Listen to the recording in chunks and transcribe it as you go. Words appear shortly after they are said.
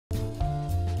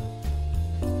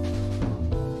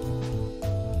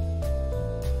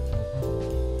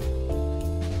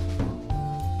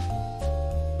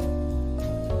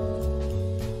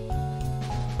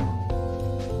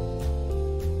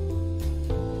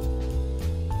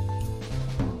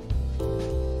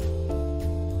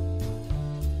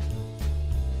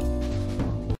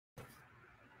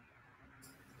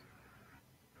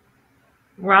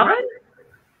Robin?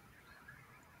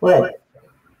 What?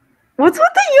 What's with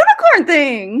the unicorn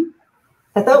thing?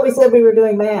 I thought we said we were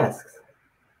doing masks.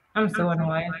 I'm so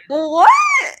annoyed. What?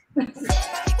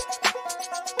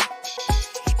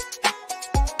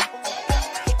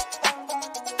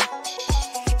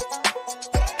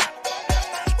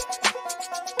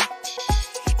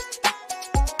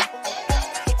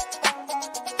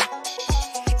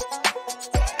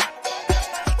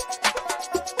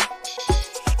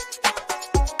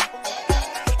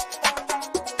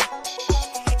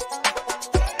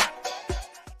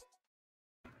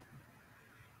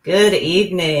 Good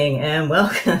evening and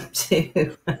welcome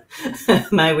to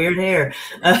My Weird Hair.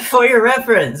 For your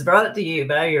reference, brought to you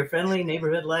by your friendly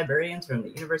neighborhood librarians from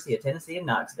the University of Tennessee in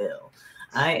Knoxville.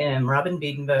 I am Robin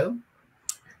Biedenbow.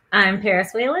 I'm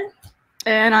Paris Whalen.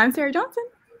 And I'm Sarah Johnson.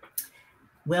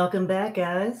 Welcome back,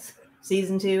 guys.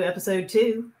 Season 2, Episode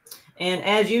 2. And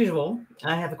as usual,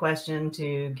 I have a question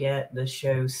to get the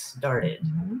show started.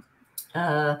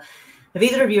 Have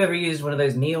either of you ever used one of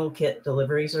those meal kit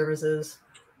delivery services?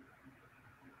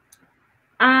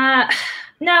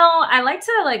 No, I like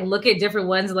to look at different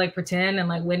ones and pretend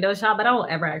and window shop, but I don't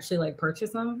ever actually purchase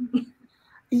them.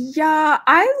 Yeah,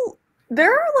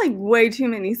 there are way too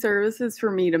many services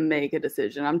for me to make a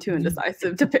decision. I'm too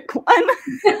indecisive to pick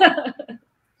one.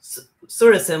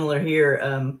 Sort of similar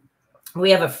here. We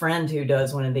have a friend who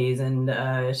does one of these,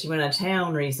 and she went out of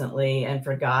town recently and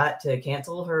forgot to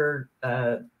cancel her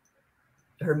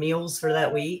meals for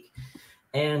that week.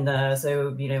 And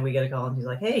so, we get a call and she's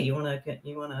like, hey, you want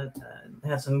to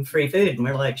have some free food? And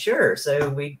we're like, sure. So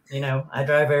we, I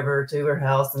drive over to her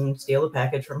house and steal a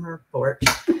package from her porch.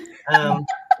 Totally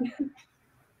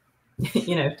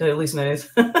smooth.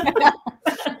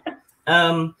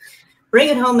 Bring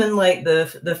it home, and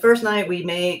the first night we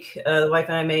make, the wife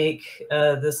and I make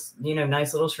this,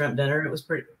 nice little shrimp dinner. It was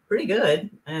pretty good.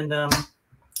 And the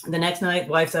next night,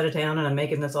 wife's out of town and I'm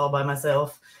making this all by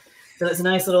myself. So it's a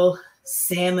nice little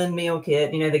salmon meal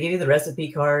kit. They give you the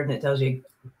recipe card and it tells you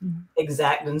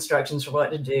exact instructions for what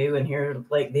to do, and here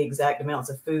are the exact amounts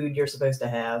of food you're supposed to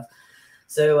have.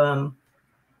 So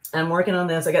I'm working on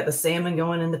this. I got the salmon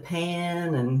going in the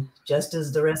pan, and just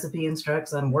as the recipe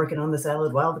instructs, I'm working on the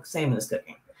salad while the salmon is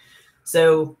cooking.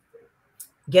 So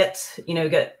get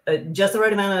just the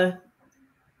right amount of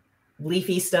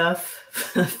leafy stuff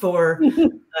for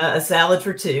a salad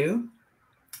for two.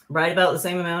 Right about the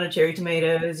same amount of cherry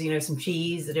tomatoes, some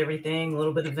cheese and everything, a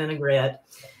little bit of vinaigrette.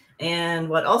 And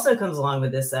what also comes along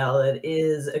with this salad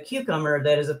is a cucumber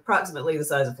that is approximately the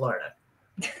size of Florida.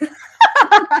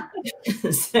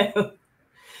 So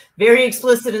very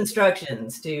explicit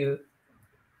instructions to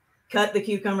cut the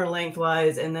cucumber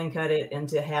lengthwise and then cut it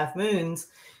into half moons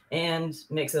and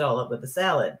mix it all up with the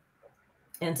salad.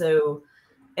 And so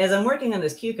as I'm working on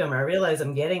this cucumber, I realize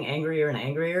I'm getting angrier and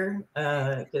angrier.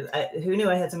 Who knew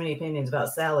I had so many opinions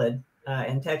about salad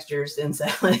and textures in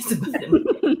salads? But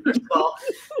first of all,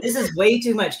 this is way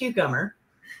too much cucumber.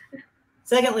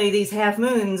 Secondly, these half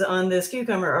moons on this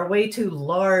cucumber are way too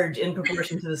large in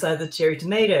proportion to the size of the cherry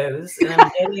tomatoes. And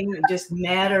I'm getting just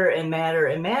madder and madder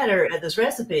and madder at this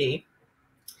recipe.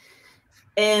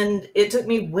 And it took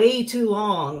me way too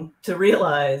long to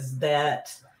realize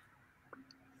that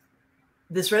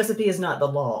this recipe is not the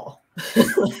law.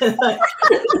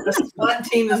 The SWAT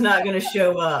team is not going to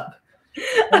show up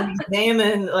and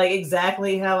examine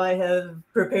exactly how I have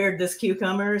prepared this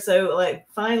cucumber. So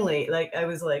finally, I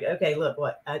was like, okay, look,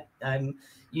 I'm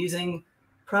using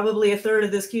probably a third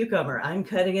of this cucumber. I'm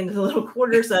cutting into the little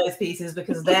quarter-size pieces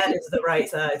because that is the right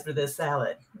size for this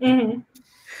salad. Mm-hmm.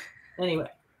 Anyway,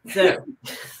 so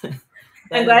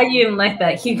I'm glad you didn't let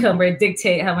that cucumber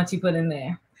dictate how much you put in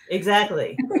there.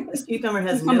 Exactly. This cucumber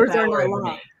has no power over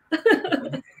me.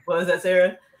 What was that,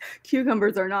 Sarah?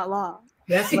 Cucumbers are not law.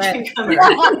 That's right. Cucumber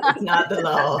is not the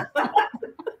law.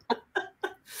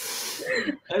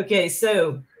 Okay,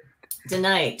 so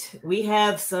tonight we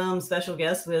have some special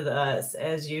guests with us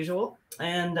as usual,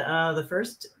 and our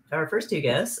first two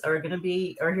guests are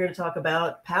here to talk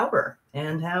about power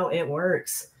and how it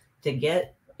works to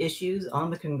get issues on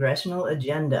the congressional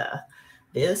agenda.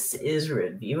 This is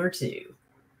Reviewer 2.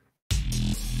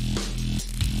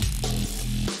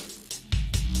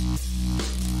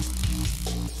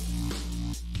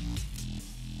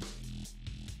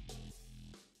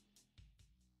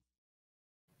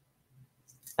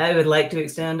 I would like to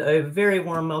extend a very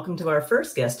warm welcome to our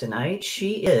first guest tonight.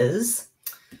 She is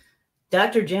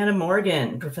Dr. Jana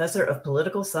Morgan, Professor of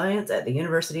Political Science at the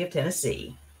University of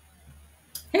Tennessee.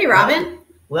 Hey, Robin.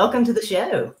 Welcome to the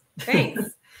show. Thanks.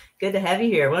 Good to have you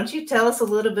here. Why don't you tell us a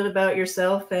little bit about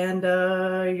yourself and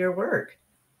your work?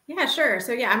 Yeah, sure.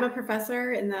 So yeah, I'm a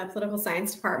professor in the political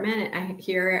science department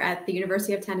here at the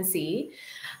University of Tennessee.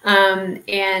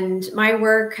 And my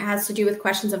work has to do with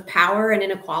questions of power and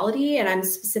inequality. And I'm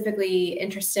specifically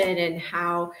interested in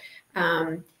how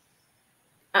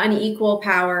unequal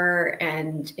power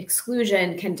and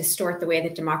exclusion can distort the way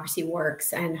that democracy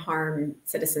works and harm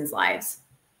citizens' lives.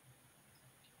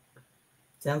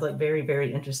 Sounds like very,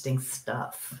 very interesting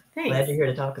stuff. Thanks. Glad you're here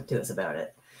to talk to us about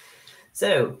it.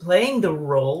 So, playing the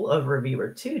role of reviewer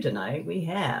 2 tonight, we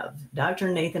have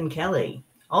Dr. Nathan Kelly,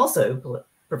 also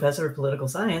professor of political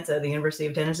science at the University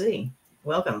of Tennessee.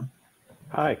 Welcome.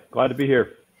 Hi, glad to be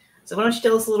here. So why don't you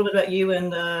tell us a little bit about you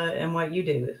and what you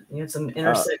do? You have some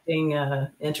intersecting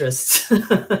interests.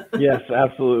 Yes,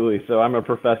 absolutely. So I'm a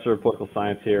professor of political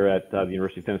science here at the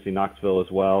University of Tennessee, Knoxville as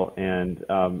well. And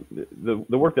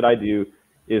the work that I do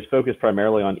is focused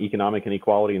primarily on economic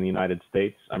inequality in the United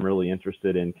States. I'm really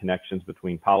interested in connections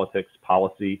between politics,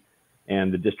 policy,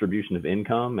 and the distribution of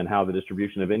income, and how the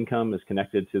distribution of income is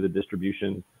connected to the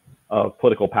distribution of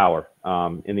political power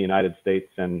in the United States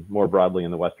and more broadly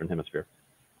in the Western Hemisphere.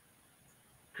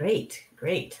 Great,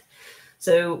 great.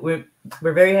 So we're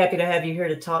very happy to have you here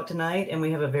to talk tonight, and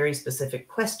we have a very specific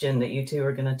question that you two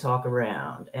are going to talk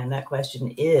around. And that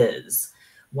question is,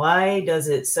 why does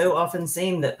it so often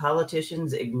seem that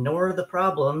politicians ignore the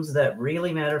problems that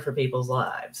really matter for people's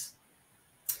lives?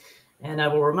 And I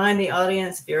will remind the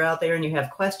audience, if you're out there and you have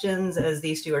questions as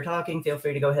these two are talking, feel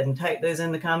free to go ahead and type those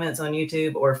in the comments on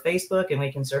YouTube or Facebook, and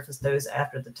we can surface those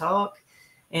after the talk.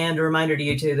 And a reminder to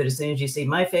you too that as soon as you see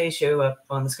my face show up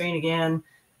on the screen again,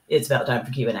 it's about time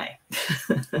for Q&A.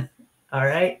 All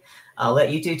right, I'll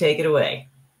let you two take it away.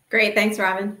 Great, thanks,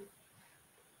 Robin.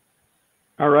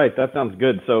 All right, that sounds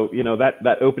good. So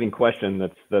that opening question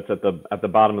that's at the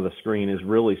bottom of the screen is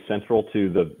really central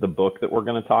to the book that we're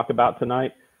going to talk about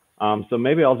tonight. So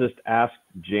maybe I'll just ask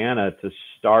Jana to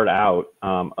start out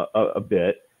a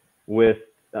bit with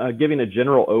giving a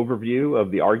general overview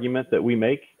of the argument that we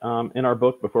make in our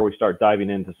book before we start diving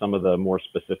into some of the more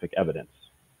specific evidence.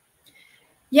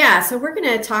 Yeah, so we're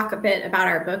going to talk a bit about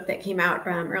our book that came out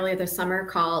earlier this summer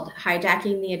called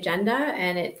Hijacking the Agenda,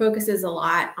 and it focuses a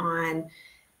lot on,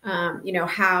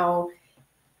 how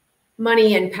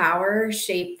money and power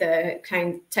shape the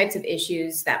types of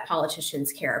issues that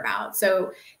politicians care about.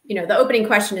 So, the opening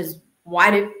question is, why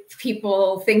do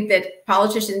people think that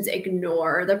politicians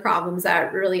ignore the problems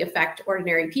that really affect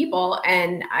ordinary people?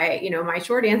 And my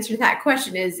short answer to that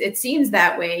question is, it seems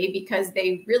that way because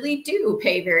they really do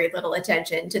pay very little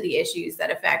attention to the issues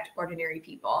that affect ordinary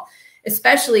people,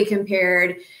 especially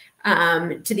compared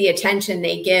to the attention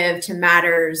they give to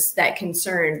matters that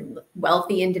concern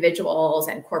wealthy individuals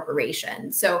and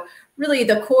corporations. So really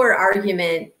the core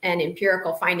argument and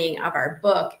empirical finding of our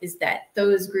book is that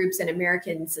those groups in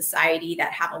American society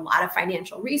that have a lot of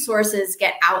financial resources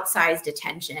get outsized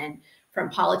attention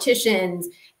from politicians,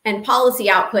 and policy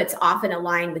outputs often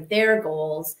align with their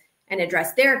goals and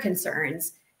address their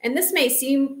concerns. And this may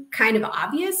seem kind of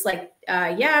obvious, like,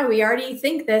 yeah, we already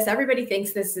think this, everybody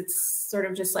thinks this. It's sort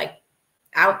of just like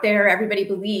out there, everybody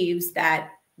believes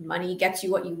that money gets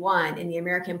you what you want in the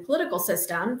American political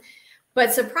system.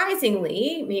 But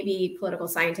surprisingly, maybe political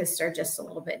scientists are just a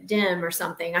little bit dim or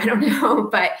something, I don't know.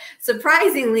 But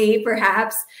surprisingly,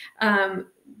 perhaps,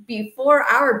 before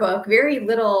our book, very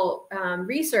little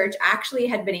research actually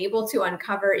had been able to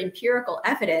uncover empirical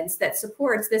evidence that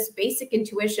supports this basic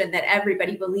intuition that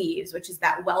everybody believes, which is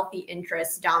that wealthy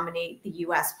interests dominate the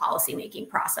US policymaking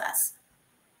process.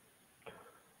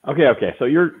 Okay. So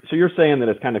you're saying that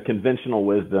it's kind of conventional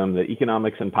wisdom that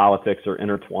economics and politics are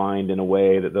intertwined in a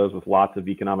way that those with lots of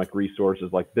economic resources,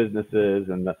 like businesses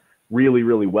and the really,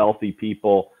 really wealthy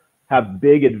people, have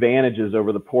big advantages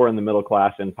over the poor and the middle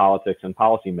class in politics and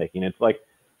policymaking. It's like,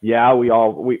 yeah, we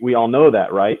all know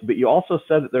that, right? But you also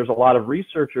said that there's a lot of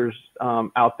researchers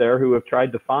out there who have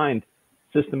tried to find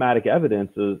systematic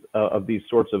evidence of these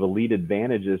sorts of elite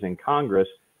advantages in Congress,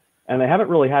 and they haven't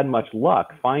really had much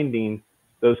luck finding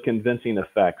those convincing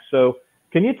effects. So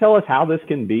can you tell us how this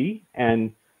can be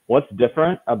and what's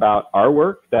different about our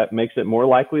work that makes it more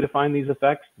likely to find these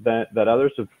effects that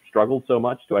others have struggled so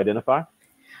much to identify?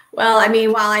 Well, I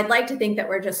mean, while I'd like to think that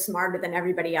we're just smarter than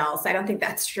everybody else, I don't think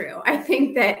that's true. I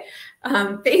think that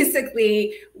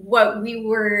basically what we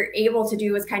were able to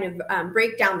do was kind of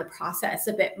break down the process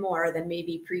a bit more than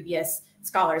maybe previous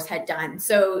scholars had done.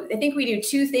 So I think we do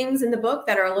two things in the book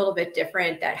that are a little bit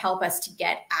different that help us to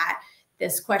get at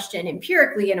this question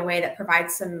empirically in a way that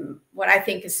provides what I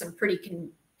think is some pretty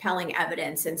compelling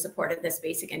evidence in support of this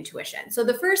basic intuition. So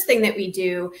the first thing that we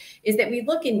do is that we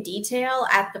look in detail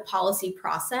at the policy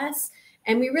process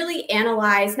And we really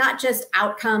analyze not just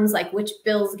outcomes like which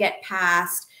bills get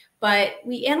passed, but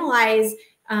we analyze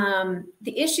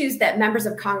the issues that members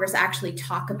of Congress actually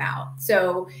talk about.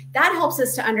 So that helps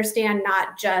us to understand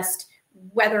not just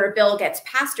whether a bill gets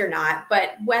passed or not,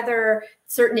 but whether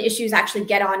certain issues actually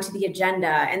get onto the agenda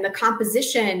and the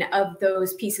composition of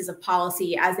those pieces of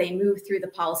policy as they move through the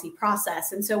policy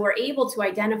process. And so we're able to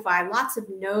identify lots of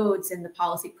nodes in the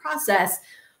policy process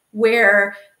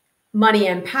where money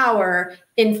and power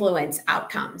influence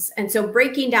outcomes. And so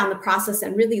breaking down the process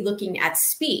and really looking at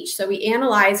speech. So we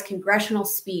analyze congressional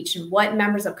speech and what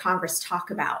members of Congress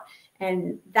talk about.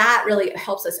 And that really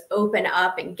helps us open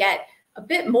up and get a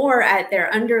bit more at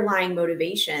their underlying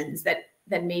motivations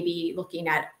than maybe looking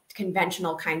at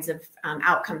conventional kinds of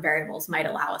outcome variables might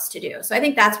allow us to do. So I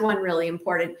think that's one really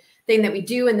important thing that we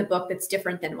do in the book that's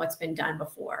different than what's been done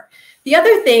before. The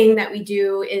other thing that we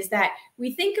do is that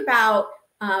we think about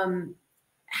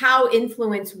how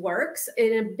influence works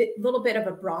in a little bit of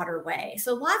a broader way.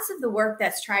 So lots of the work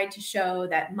that's tried to show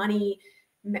that money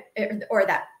or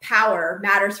that power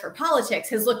matters for politics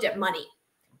has looked at money,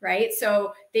 right?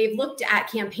 So they've looked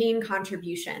at campaign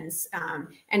contributions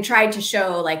and tried to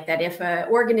show like that if an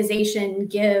organization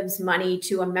gives money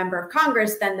to a member of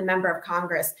Congress, then the member of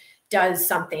Congress does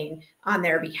something on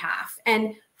their behalf.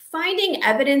 And finding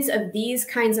evidence of these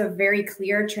kinds of very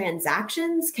clear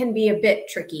transactions can be a bit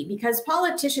tricky because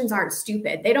politicians aren't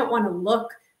stupid. They don't want to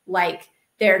look like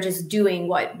they're just doing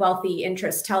what wealthy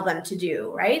interests tell them to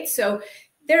do, right? So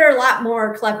they're a lot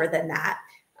more clever than that.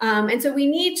 And so we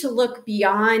need to look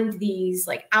beyond these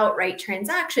like outright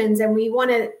transactions, and we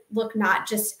want to look not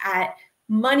just at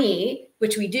money,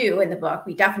 which we do in the book.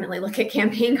 We definitely look at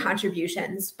campaign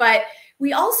contributions, but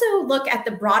we also look at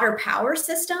the broader power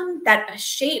system that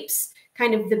shapes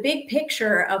kind of the big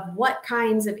picture of what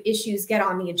kinds of issues get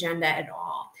on the agenda at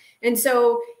all. And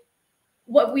so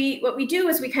what we do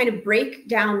is we kind of break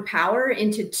down power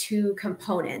into two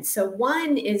components. So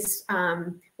one is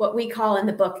what we call in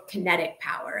the book kinetic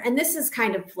power. And this is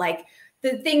kind of like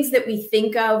the things that we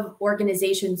think of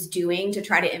organizations doing to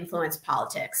try to influence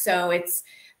politics. So it's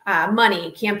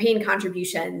money, campaign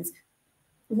contributions,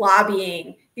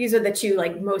 lobbying. These are the two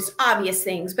like most obvious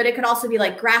things, but it could also be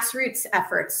like grassroots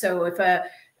efforts. So if a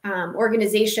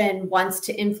organization wants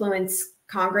to influence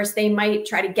Congress, they might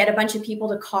try to get a bunch of people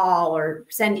to call or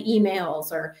send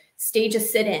emails or stage a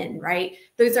sit-in, right?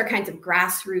 Those are kinds of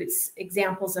grassroots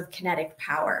examples of kinetic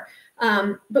power.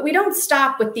 But we don't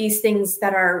stop with these things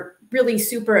that are really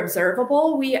super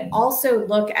observable. We also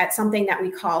look at something that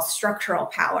we call structural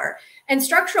power. And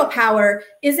structural power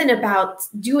isn't about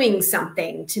doing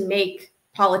something to make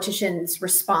politicians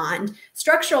respond.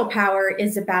 Structural power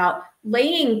is about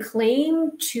laying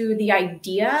claim to the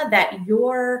idea that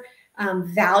your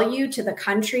value to the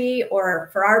country,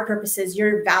 or for our purposes,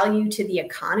 your value to the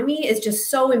economy is just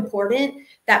so important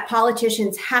that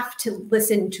politicians have to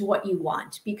listen to what you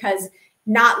want, because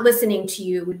not listening to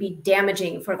you would be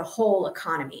damaging for the whole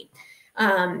economy.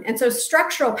 And so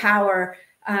structural power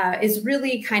is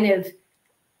really kind of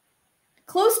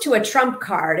close to a trump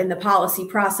card in the policy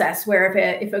process, where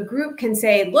if a group can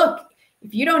say, look,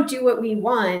 if you don't do what we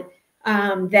want,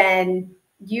 then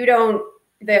the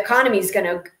economy is going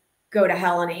to go to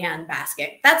hell in a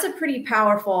handbasket. That's a pretty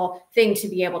powerful thing to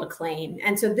be able to claim.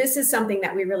 And so this is something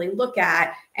that we really look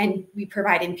at, and we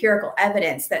provide empirical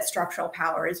evidence that structural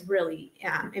power is really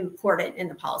important in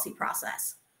the policy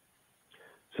process.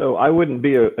 So I wouldn't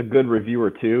be a good reviewer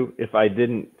too if I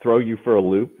didn't throw you for a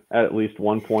loop at least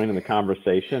one point in the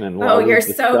conversation. And while you're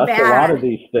so bad. A lot of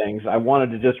these things, I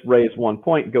wanted to just raise one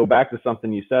point, go back to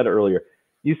something you said earlier.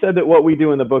 You said that what we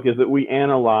do in the book is that we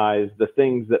analyze the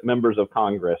things that members of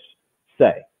Congress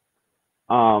say.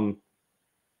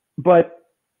 But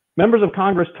members of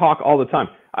Congress talk all the time.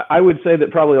 I would say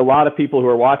that probably a lot of people who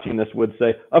are watching this would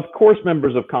say, of course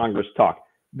members of Congress talk.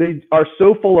 They are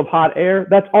so full of hot air,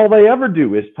 that's all they ever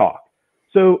do is talk.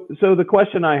 So the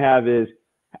question I have is,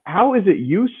 how is it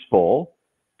useful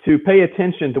to pay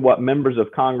attention to what members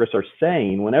of Congress are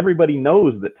saying when everybody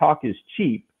knows that talk is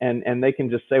cheap and they can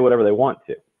just say whatever they want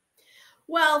to?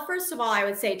 Well, first of all, I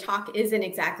would say talk isn't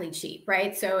exactly cheap,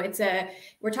 right? So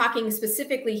we're talking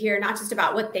specifically here, not just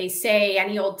about what they say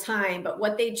any old time, but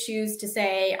what they choose to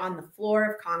say on the floor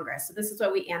of Congress. So this is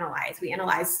what we analyze. We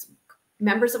analyze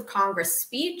members of Congress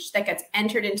speech that gets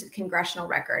entered into the congressional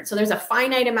record. So there's a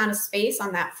finite amount of space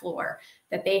on that floor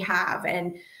that they have.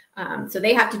 And so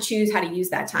they have to choose how to use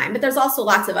that time. But there's also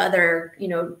lots of other,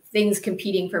 things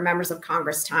competing for members of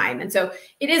Congress time. And so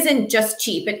it isn't just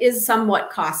cheap. It is somewhat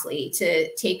costly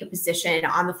to take a position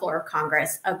on the floor of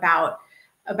Congress about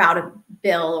about a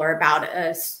bill or about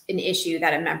an issue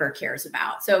that a member cares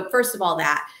about. So first of all,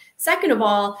 that. Second of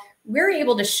all, we're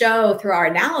able to show through our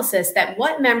analysis that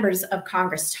what members of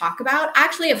Congress talk about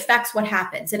actually affects what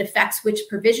happens. It affects which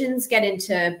provisions get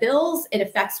into bills. It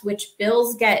affects which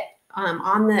bills get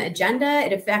on the agenda.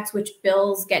 It affects which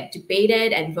bills get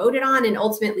debated and voted on and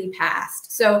ultimately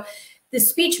passed. So the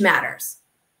speech matters.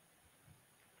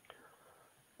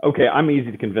 Okay, I'm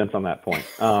easy to convince on that point.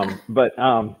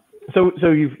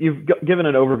 So you've given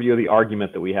an overview of the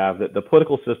argument that we have, that the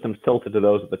political system's tilted to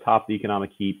those at the top of the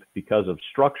economic heap because of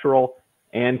structural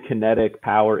and kinetic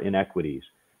power inequities.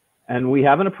 And we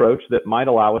have an approach that might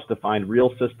allow us to find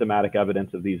real systematic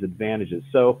evidence of these advantages.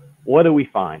 So what do we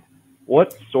find?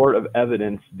 What sort of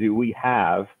evidence do we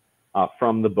have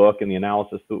from the book and the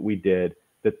analysis that we did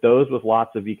that those with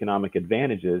lots of economic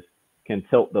advantages can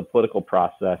tilt the political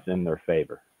process in their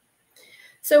favor?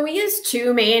 So we use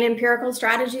two main empirical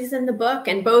strategies in the book,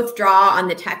 and both draw on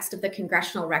the text of the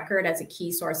congressional record as a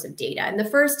key source of data. And the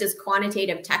first is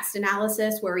quantitative text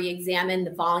analysis, where we examine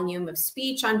the volume of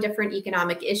speech on different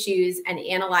economic issues and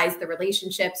analyze the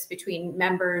relationships between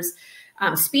members'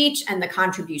 speech and the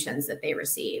contributions that they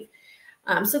receive.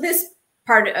 So this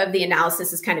part of the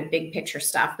analysis is kind of big picture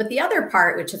stuff. But the other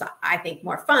part, which is, I think,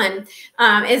 more fun,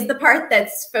 is the part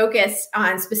that's focused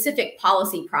on specific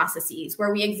policy processes,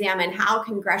 where we examine how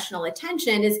congressional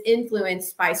attention is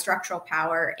influenced by structural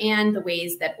power and the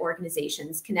ways that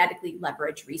organizations kinetically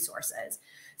leverage resources.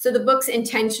 So the book's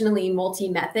intentionally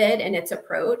multi-method in its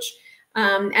approach.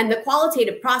 And the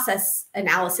qualitative process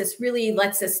analysis really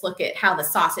lets us look at how the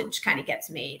sausage kind of gets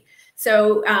made.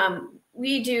 So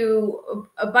we do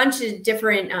a bunch of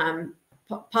different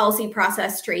policy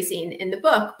process tracing in the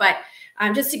book, but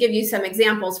just to give you some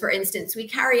examples, for instance, we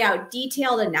carry out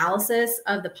detailed analysis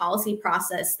of the policy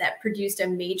process that produced a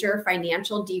major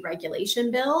financial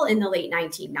deregulation bill in the late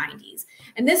 1990s.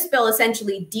 And this bill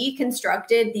essentially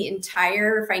deconstructed the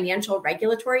entire financial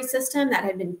regulatory system that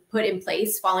had been put in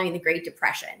place following the Great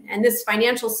Depression. And this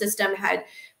financial system had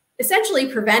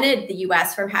essentially prevented the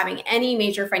US from having any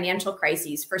major financial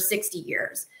crises for 60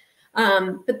 years.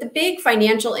 But the big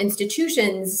financial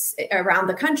institutions around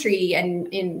the country and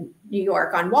in New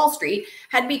York on Wall Street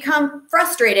had become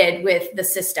frustrated with the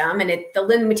system and the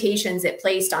limitations it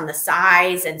placed on the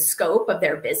size and scope of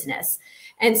their business.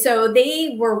 And so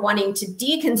they were wanting to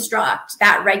deconstruct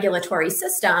that regulatory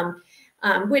system,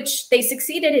 which they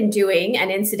succeeded in doing.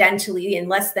 And incidentally, in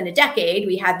less than a decade,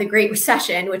 we had the Great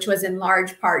Recession, which was in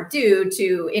large part due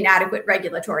to inadequate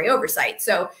regulatory oversight.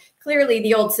 So clearly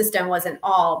the old system wasn't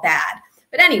all bad.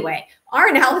 But anyway, our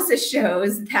analysis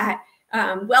shows that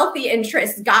wealthy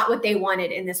interests got what they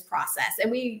wanted in this process. And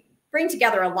we bring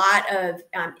together a lot of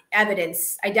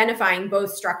evidence identifying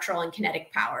both structural and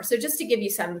kinetic power. So just to give you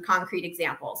some concrete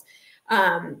examples,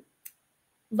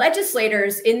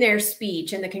 legislators in their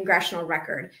speech in the congressional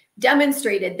record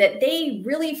demonstrated that they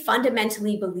really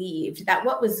fundamentally believed that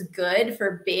what was good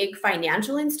for big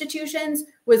financial institutions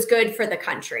was good for the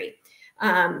country.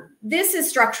 This is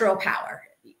structural power.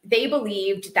 They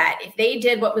believed that if they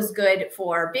did what was good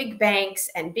for big banks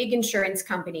and big insurance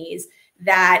companies,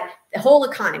 that the whole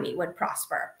economy would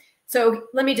prosper. So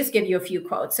let me just give you a few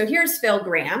quotes. So here's Phil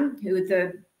Gramm, who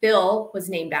the bill was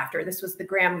named after. This was the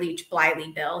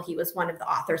Gramm-Leach-Bliley bill. He was one of the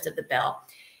authors of the bill.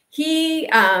 He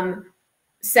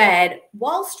said,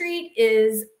 "Wall Street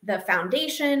is the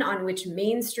foundation on which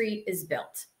Main Street is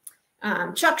built."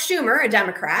 Chuck Schumer, a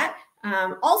Democrat,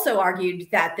 also argued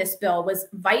that this bill was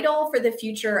vital for the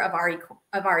future of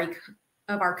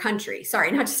our country.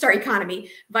 Sorry, not just our economy,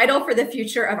 vital for the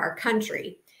future of our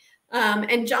country.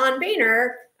 And John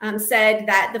Boehner said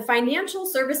that the financial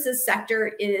services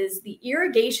sector is the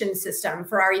irrigation system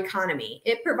for our economy.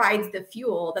 It provides the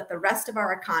fuel that the rest of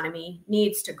our economy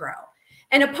needs to grow.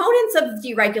 And opponents of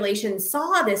deregulation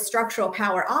saw this structural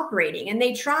power operating, and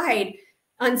they tried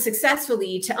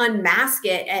unsuccessfully to unmask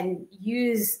it and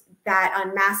use that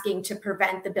unmasking to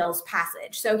prevent the bill's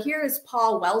passage. So here's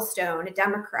Paul Wellstone, a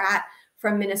Democrat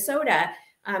from Minnesota.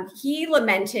 He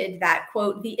lamented that,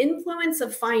 quote, "The influence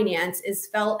of finance is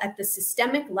felt at the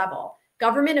systemic level.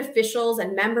 Government officials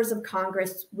and members of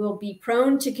Congress will be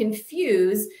prone to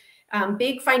confuse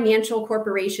big financial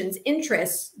corporations'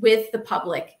 interests with the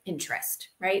public interest,"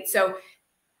 right? So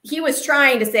he was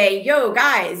trying to say, yo,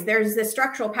 guys, there's this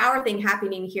structural power thing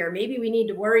happening here. Maybe we need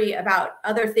to worry about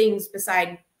other things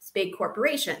besides big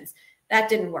corporations. That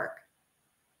didn't work.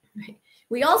 Right.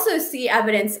 We also see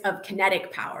evidence of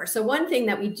kinetic power. So one thing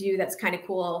that we do that's kind of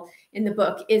cool in the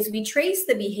book is we trace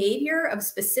the behavior of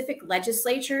specific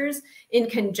legislatures in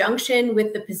conjunction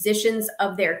with the positions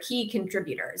of their key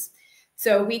contributors.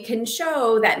 So we can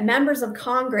show that members of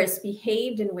Congress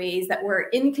behaved in ways that were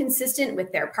inconsistent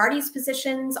with their party's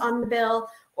positions on the bill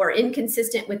or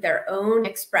inconsistent with their own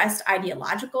expressed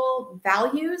ideological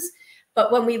values.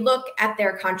 But when we look at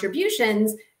their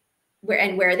contributions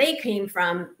where they came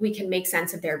from, we can make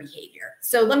sense of their behavior.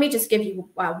 So let me just give you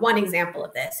one example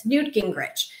of this. Newt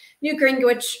Gingrich. Newt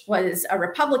Gingrich was a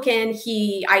Republican.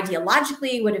 He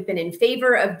ideologically would have been in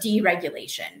favor of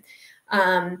deregulation.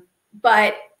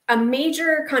 But a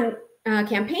major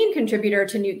campaign contributor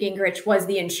to Newt Gingrich was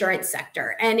the insurance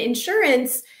sector. And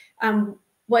insurance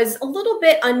was a little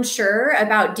bit unsure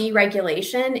about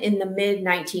deregulation in the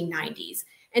mid-1990s.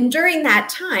 And during that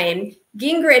time,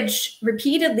 Gingrich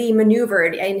repeatedly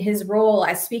maneuvered in his role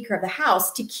as Speaker of the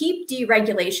House to keep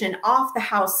deregulation off the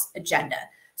House agenda.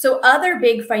 So other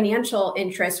big financial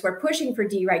interests were pushing for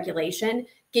deregulation.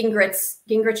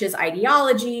 Gingrich's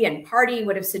ideology and party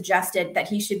would have suggested that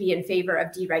he should be in favor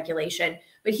of deregulation,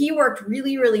 but he worked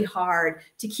really, really hard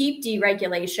to keep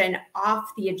deregulation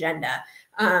off the agenda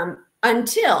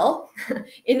until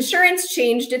insurance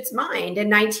changed its mind in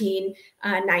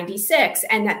 1996.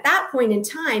 And at that point in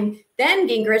time, then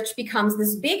Gingrich becomes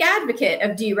this big advocate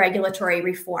of deregulatory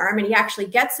reform, and he actually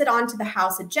gets it onto the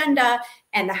House agenda,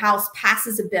 and the House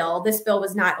passes a bill. This bill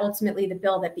was not ultimately the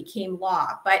bill that became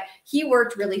law, but he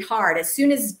worked really hard. As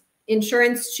soon as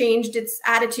insurance changed its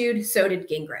attitude, so did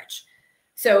Gingrich.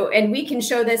 So, and we can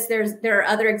show this. There are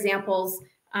other examples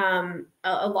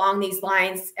along these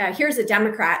lines. Here's a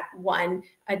Democrat one.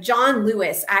 John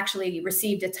Lewis actually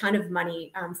received a ton of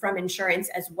money from insurance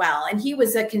as well. And he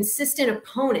was a consistent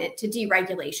opponent to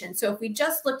deregulation. So if we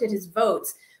just looked at his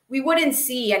votes, we wouldn't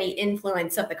see any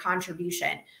influence of the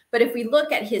contribution. But if we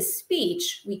look at his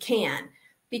speech, we can,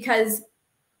 because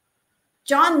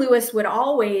John Lewis would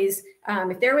always,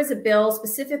 if there was a bill,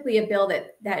 specifically a bill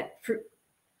that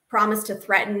promised to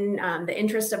threaten the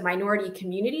interest of minority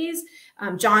communities,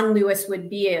 John Lewis would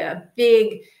be a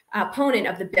big opponent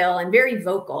of the bill and very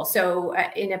vocal. So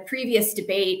in a previous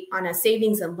debate on a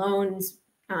savings and loans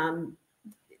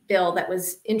bill that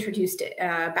was introduced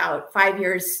about 5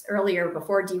 years earlier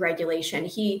before deregulation,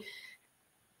 he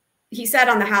said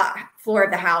on the floor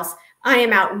of the House, "I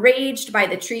am outraged by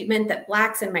the treatment that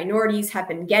Blacks and minorities have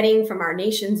been getting from our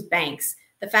nation's banks.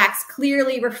 The facts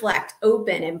clearly reflect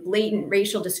open and blatant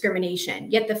racial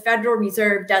discrimination, yet the Federal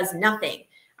Reserve does nothing.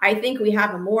 I think we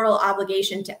have a moral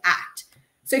obligation to act."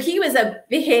 So he was a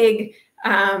big,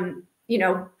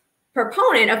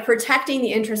 proponent of protecting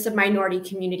the interests of minority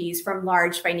communities from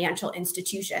large financial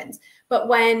institutions. But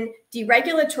when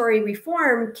deregulatory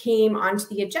reform came onto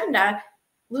the agenda,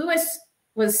 Lewis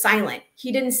was silent. He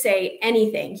didn't say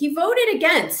anything. He voted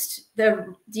against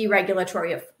the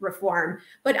deregulatory reform,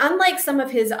 but unlike some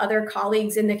of his other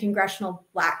colleagues in the Congressional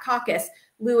Black Caucus,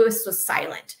 Lewis was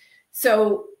silent.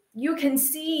 So you can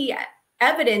see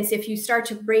evidence if you start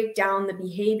to break down the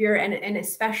behavior and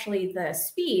especially the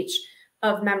speech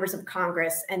of members of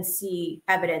Congress and see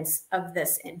evidence of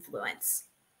this influence.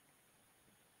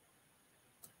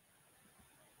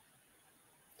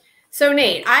 So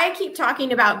Nate, I keep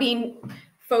talking about being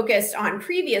focused on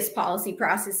previous policy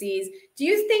processes. Do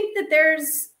you think that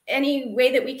there's any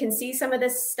way that we can see some of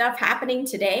this stuff happening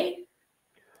today?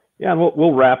 Yeah,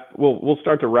 we'll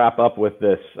start to wrap up with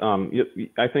this.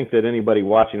 I think that anybody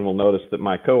watching will notice that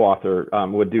my co-author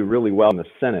would do really well in the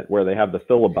Senate, where they have the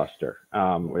filibuster,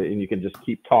 and you can just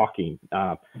keep talking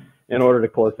in order to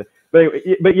close it.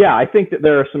 But yeah, I think that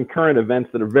there are some current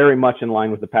events that are very much in line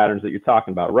with the patterns that you're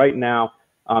talking about right now.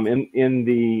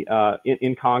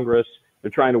 In Congress,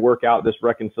 they're trying to work out this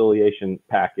reconciliation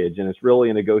package, and it's really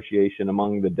a negotiation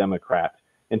among the Democrats.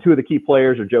 And two of the key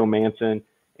players are Joe Manchin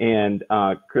and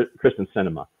Kristen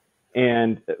Sinema.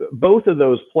 And both of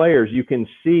those players, you can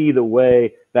see the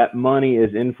way that money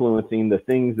is influencing the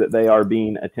things that they are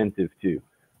being attentive to.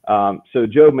 So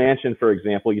Joe Manchin, for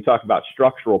example, you talk about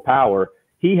structural power.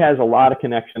 He has a lot of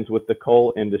connections with the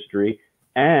coal industry.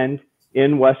 And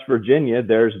in West Virginia,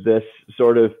 there's this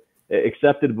sort of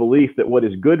accepted belief that what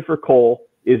is good for coal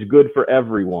is good for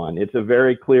everyone. It's a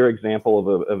very clear example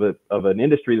of an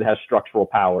industry that has structural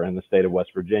power in the state of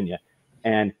West Virginia.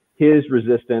 And his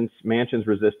resistance, Manchin's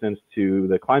resistance to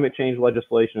the climate change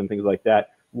legislation and things like that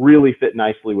really fit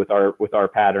nicely with our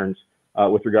patterns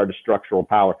with regard to structural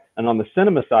power. And on the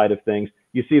Sinema side of things,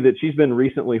 you see that she's been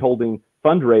recently holding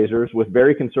fundraisers with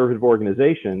very conservative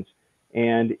organizations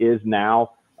and is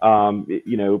now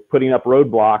putting up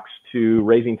roadblocks to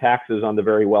raising taxes on the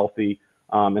very wealthy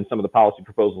and some of the policy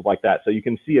proposals like that. So you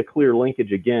can see a clear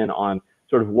linkage again on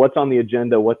sort of what's on the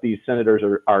agenda, what these senators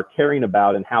are caring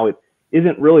about, and how it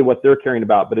isn't really what they're caring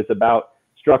about, but it's about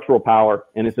structural power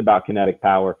and it's about kinetic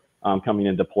power. coming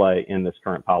into play in this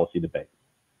current policy debate.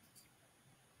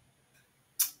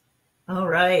 All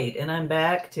right, and I'm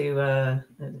back to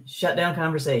shut down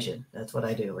conversation. That's what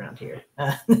I do around here.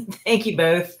 Thank you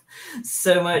both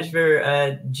so much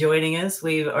for joining us.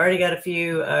 We've already got a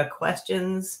few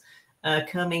questions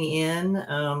coming in.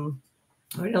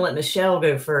 We're going to let Michelle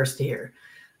go first here.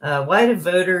 Why do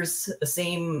voters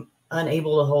seem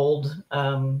unable to hold,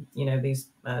 these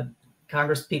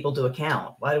Congress people to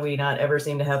account? Why do we not ever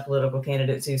seem to have political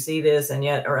candidates who see this and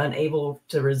yet are unable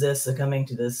to resist succumbing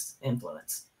to this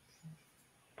influence?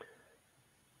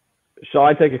 Shall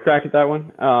I take a crack at that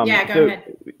one? Yeah, go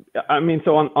ahead. I mean,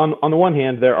 so on the one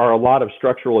hand, there are a lot of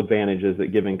structural advantages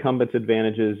that give incumbents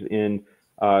advantages in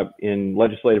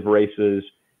legislative races,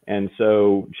 and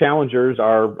so challengers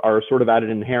are sort of at an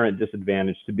inherent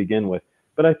disadvantage to begin with.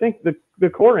 But I think the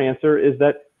core answer is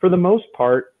that for the most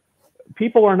part,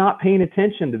 people are not paying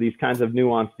attention to these kinds of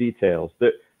nuanced details.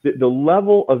 The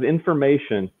level of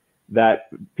information that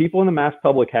people in the mass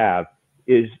public have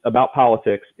is about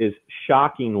politics is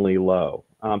shockingly low.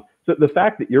 So the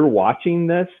fact that you're watching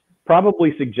this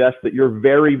probably suggests that you're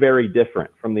very, very different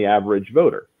from the average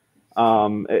voter,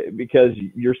 because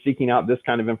you're seeking out this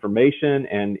kind of information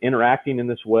and interacting in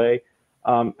this way.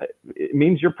 It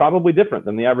means you're probably different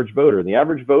than the average voter. The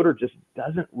average voter just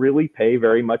doesn't really pay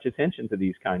very much attention to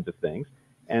these kinds of things.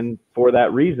 And for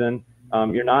that reason,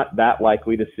 you're not that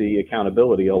likely to see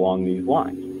accountability along these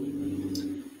lines.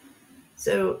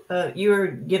 So you were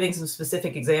giving some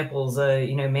specific examples,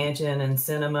 Manchin and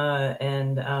Cinema,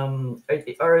 and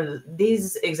are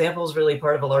these examples really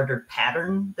part of a larger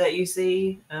pattern that you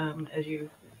see as you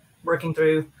working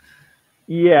through?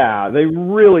 Yeah, they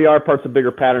really are parts of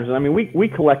bigger patterns. And I mean, we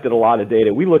collected a lot of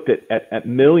data. We looked at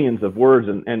millions of words,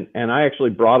 and I actually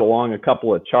brought along a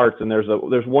couple of charts. And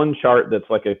there's one chart that's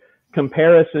like a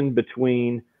comparison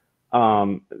between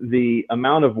the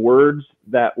amount of words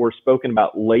that were spoken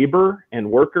about labor and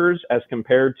workers as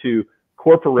compared to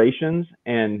corporations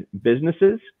and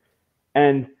businesses.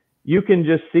 And you can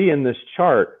just see in this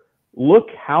chart, look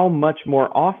how much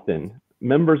more often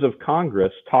members of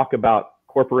Congress talk about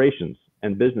corporations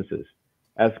and businesses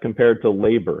as compared to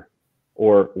labor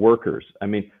or workers. I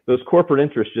mean, those corporate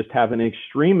interests just have an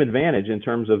extreme advantage in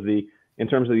terms of the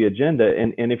agenda.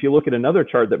 And if you look at another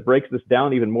chart that breaks this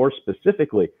down even more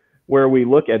specifically, where we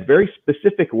look at very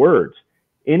specific words,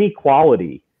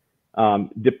 inequality,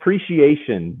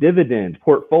 depreciation, dividend,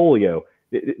 portfolio.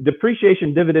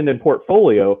 Depreciation, dividend, and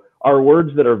portfolio are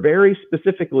words that are very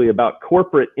specifically about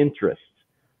corporate interests,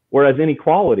 whereas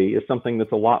inequality is something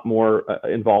that's a lot more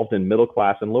involved in middle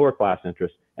class and lower class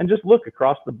interests. And just look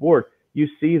across the board, you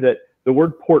see that the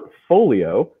word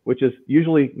portfolio, which is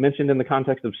usually mentioned in the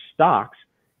context of stocks,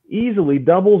 easily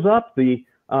doubles up the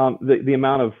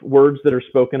amount of words that are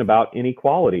spoken about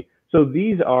inequality. So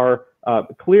these are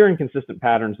clear and consistent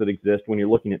patterns that exist when you're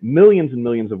looking at millions and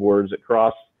millions of words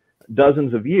across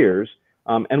dozens of years.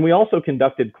 And we also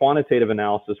conducted quantitative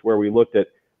analysis where we looked at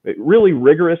really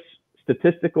rigorous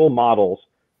statistical models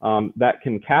that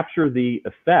can capture the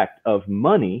effect of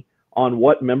money on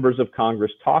what members of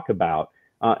Congress talk about.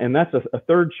 And that's a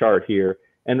third chart here.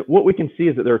 And what we can see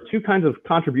is that there are two kinds of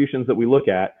contributions that we look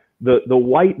at. The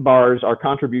white bars are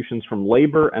contributions from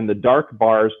labor, and the dark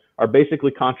bars are basically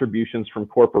contributions from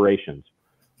corporations.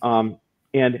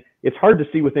 And it's hard to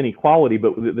see with inequality,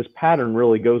 but this pattern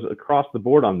really goes across the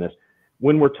board on this.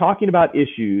 When we're talking about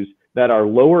issues that are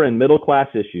lower and middle class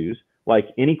issues, like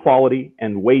inequality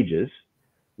and wages,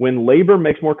 when labor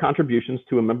makes more contributions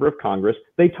to a member of Congress,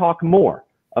 they talk more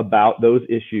about those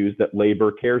issues that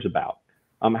labor cares about.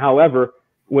 However,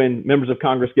 when members of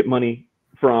Congress get money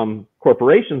from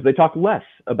corporations, they talk less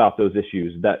about those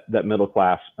issues that middle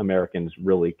class Americans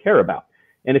really care about.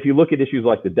 And if you look at issues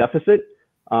like the deficit,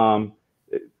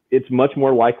 it's much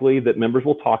more likely that members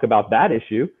will talk about that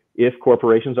issue if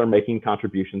corporations are making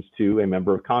contributions to a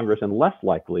member of Congress, and less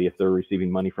likely if they're receiving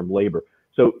money from labor.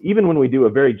 So even when we do a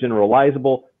very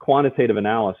generalizable quantitative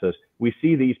analysis, we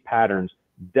see these patterns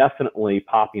definitely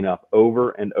popping up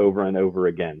over and over and over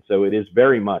again. So it is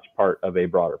very much part of a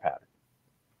broader pattern.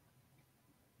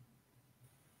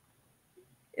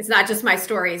 It's not just my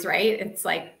stories, right? It's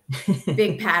like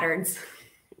big patterns.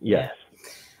 Yes.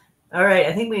 All right,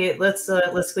 I think let's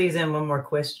squeeze in one more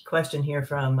question here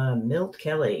from Milt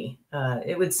Kelly.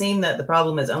 It would seem that the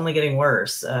problem is only getting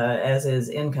worse, as is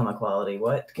income equality.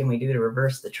 What can we do to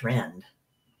reverse the trend?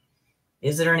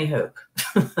 Is there any hope?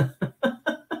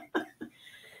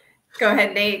 Go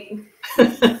ahead, Nate.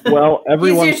 Well,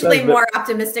 everyone He's usually more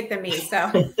optimistic than me,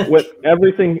 so.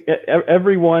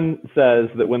 Everyone says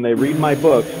that when they read my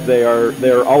books, they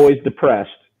are always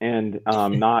depressed and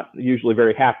not usually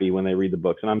very happy when they read the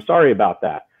books. And I'm sorry about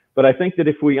that. But I think that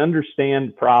if we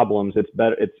understand problems, it's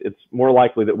better. It's more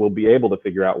likely that we'll be able to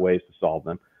figure out ways to solve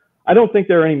them. I don't think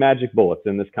there are any magic bullets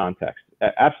in this context.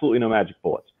 Absolutely no magic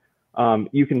bullets.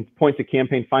 You can point to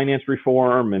campaign finance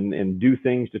reform and do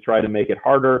things to try to make it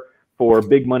harder for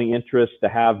big money interests to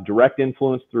have direct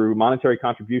influence through monetary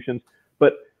contributions.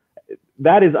 But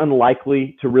that is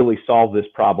unlikely to really solve this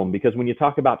problem, because when you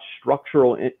talk about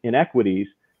structural inequities,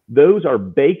 those are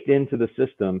baked into the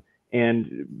system,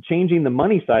 and changing the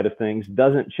money side of things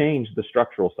doesn't change the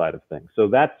structural side of things. So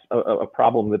that's a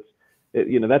problem that's,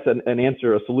 that's an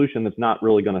answer, a solution that's not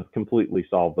really going to completely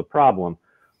solve the problem.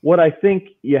 What I think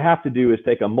you have to do is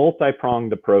take a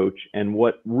multi-pronged approach, and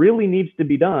what really needs to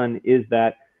be done is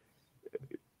that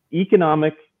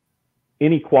economic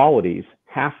inequalities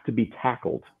have to be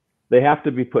tackled. They have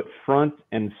to be put front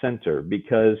and center,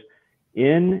 because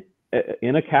in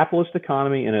a capitalist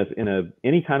economy, in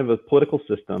any kind of a political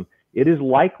system, it is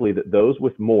likely that those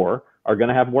with more are going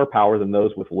to have more power than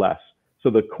those with less. So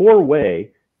the core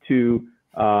way to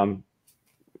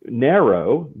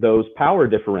narrow those power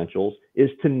differentials is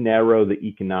to narrow the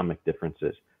economic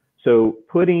differences. So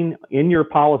putting in your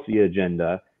policy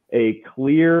agenda a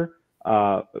clear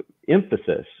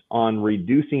emphasis on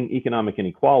reducing economic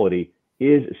inequality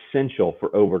is essential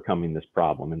for overcoming this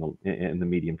problem in the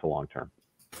medium to long term.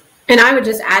 And I would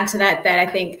just add to that I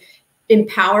think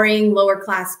empowering lower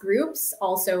class groups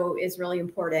also is really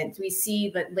important. We see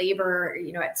that labor,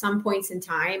 at some points in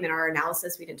time in our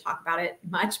analysis, we didn't talk about it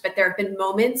much, but there have been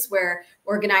moments where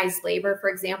organized labor, for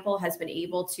example, has been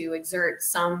able to exert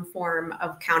some form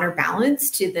of counterbalance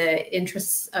to the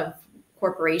interests of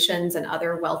corporations and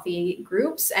other wealthy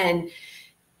groups.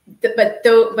 But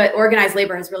organized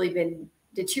labor has really been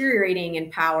deteriorating in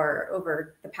power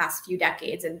over the past few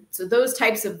decades. And so those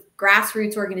types of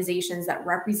grassroots organizations that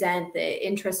represent the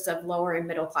interests of lower and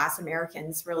middle class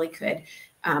Americans really could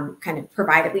kind of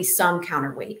provide at least some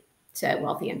counterweight to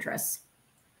wealthy interests.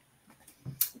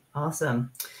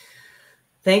 Awesome.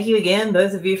 Thank you again,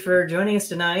 both of you, for joining us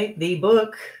tonight. The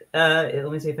book, let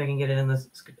me see if I can get it in this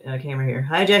camera here.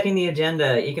 Hijacking the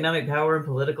Agenda, Economic Power and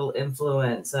Political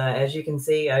Influence. As you can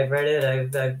see, I've read it.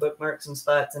 I've bookmarked some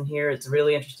spots in here. It's a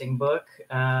really interesting book.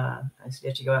 I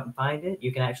suggest you go out and find it.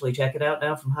 You can actually check it out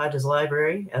now from Hodges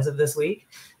Library as of this week.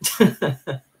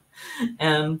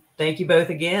 Thank you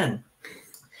both again.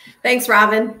 Thanks,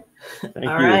 Robin. Thank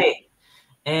All you. right.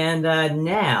 And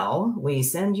now we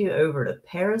send you over to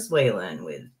Paris Whalen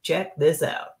with Check This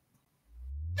Out.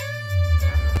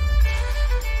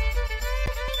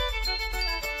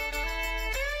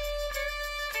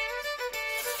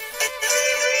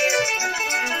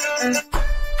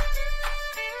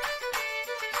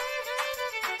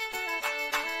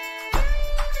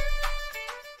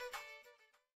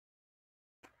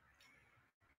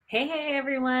 Hey,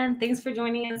 everyone. Thanks for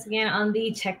joining us again on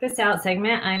the Check This Out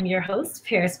segment. I'm your host,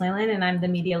 Paris Whalen, and I'm the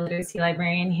Media Literacy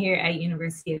Librarian here at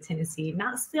University of Tennessee,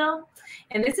 Knoxville.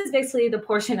 And this is basically the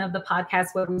portion of the podcast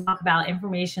where we talk about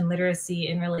information literacy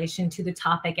in relation to the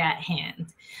topic at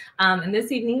hand. And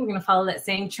this evening, we're going to follow that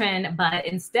same trend, but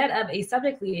instead of a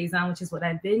subject liaison, which is what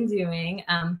I've been doing,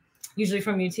 usually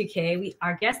from U2K,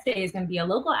 our guest today is going to be a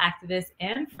local activist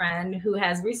and friend who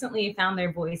has recently found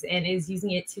their voice and is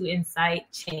using it to incite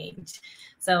change.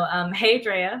 So, hey,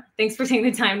 Drea, thanks for taking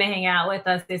the time to hang out with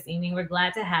us this evening. We're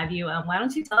glad to have you. Why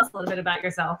don't you tell us a little bit about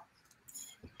yourself?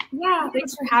 Yeah,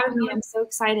 thanks for having me. I'm so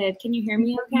excited. Can you hear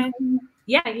me okay?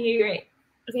 Yeah, I can hear you great.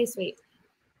 Okay, sweet.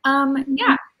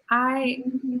 Yeah, I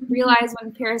realized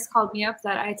when Paris called me up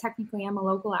that I technically am a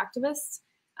local activist.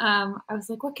 I was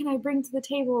like, what can I bring to the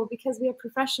table? Because we have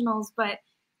professionals, but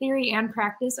theory and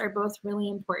practice are both really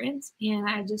important. And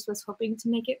I just was hoping to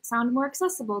make it sound more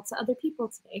accessible to other people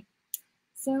today.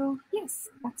 So yes,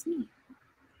 that's me.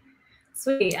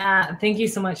 Sweet. Thank you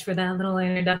so much for that little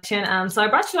introduction. So I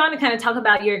brought you on to kind of talk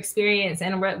about your experience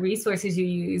and what resources you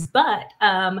use. But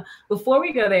before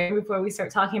we go there, before we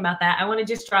start talking about that, I want to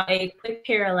just draw a quick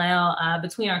parallel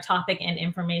between our topic and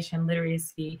information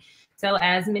literacy. So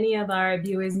as many of our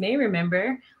viewers may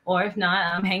remember, or if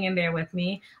not, hang in there with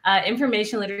me,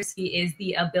 information literacy is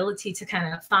the ability to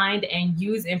kind of find and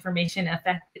use information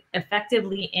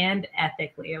effectively and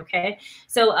ethically, okay?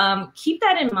 So keep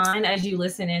that in mind as you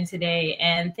listen in today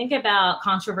and think about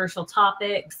controversial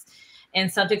topics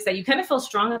and subjects that you kind of feel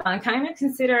strong about, and kind of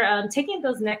consider taking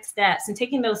those next steps and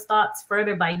taking those thoughts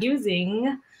further by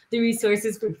using the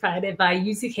resources provided by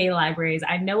U2K libraries.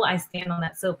 I know I stand on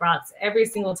that soapbox every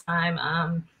single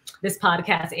time this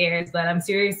podcast airs, but I'm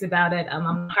serious about it. I'm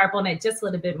gonna harp on it just a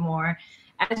little bit more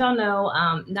as y'all know,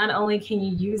 not only can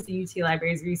you use the UT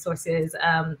Library's resources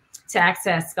to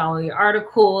access scholarly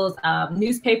articles,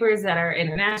 newspapers that are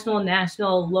international,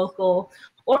 national, local,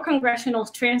 or congressional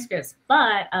transcripts.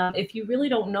 But if you really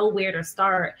don't know where to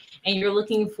start and you're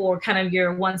looking for kind of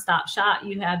your one-stop shop,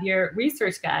 you have your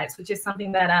research guides, which is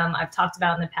something that I've talked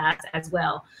about in the past as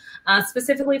well.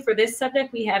 Specifically for this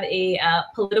subject, we have a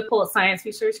political science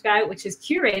research guide, which is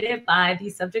curated by the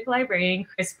subject librarian,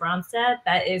 Chris Bronsted.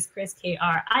 That is Chris,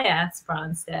 K-R-I-S,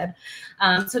 Bronsted.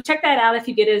 So check that out if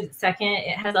you get a second.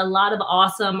 It has a lot of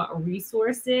awesome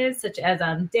resources, such as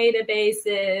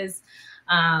databases,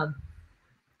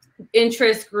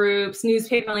 interest groups,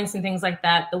 newspaper links, and things like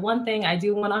that. The one thing I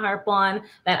do want to harp on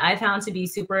that I found to be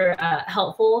super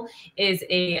helpful is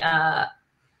a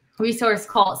resource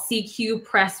called CQ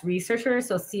Press Researcher.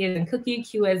 So C as in cookie,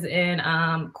 Q as in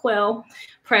quill,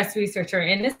 Press Researcher.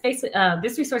 And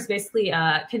this resource basically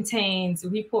contains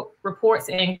reports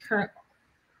and current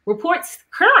reports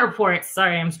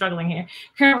and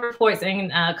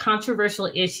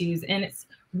controversial issues. And it's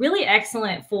really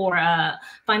excellent for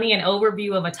finding an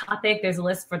overview of a topic. There's a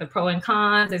list for the pro and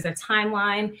cons, there's a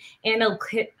timeline, and a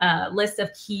list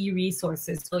of key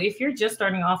resources. So if you're just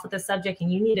starting off with a subject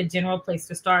and you need a general place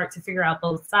to start to figure out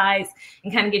both sides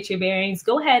and kind of get your bearings,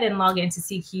 go ahead and log into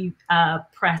CQ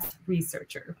Press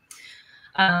Researcher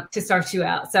to start you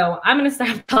out. So I'm going to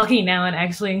stop talking now and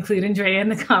actually include Andrea in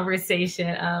the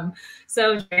conversation.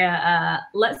 So Andrea,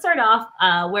 let's start off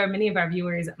where many of our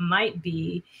viewers might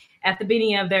be at the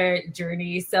beginning of their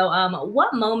journey. So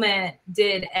what moment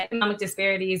did economic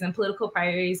disparities and political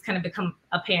priorities kind of become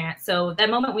apparent? So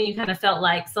that moment when you kind of felt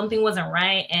like something wasn't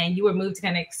right and you were moved to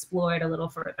kind of explore it a little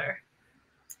further.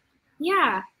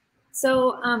 Yeah,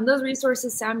 so those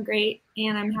resources sound great,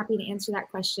 and I'm happy to answer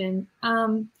that question.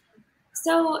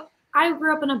 So I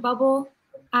grew up in a bubble.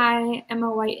 I am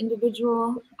a white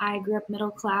individual. I grew up middle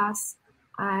class.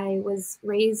 I was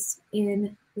raised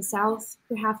in the South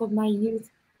for half of my youth.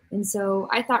 And so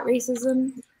I thought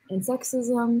racism and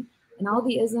sexism and all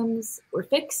the isms were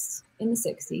fixed in the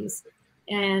 60s.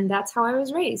 And that's how I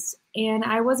was raised. And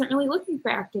I wasn't really looking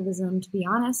for activism, to be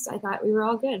honest. I thought we were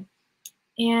all good.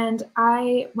 And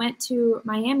I went to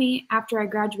Miami after I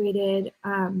graduated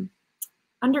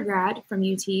undergrad from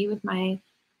UT with my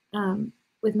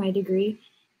degree.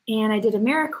 And I did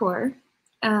AmeriCorps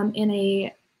in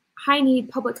a high-need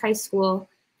public high school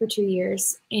for 2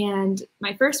 years. And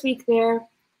my first week there,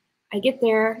 I get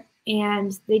there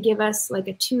and they give us like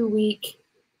a 2-week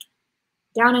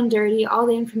down and dirty, all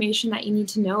the information that you need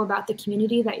to know about the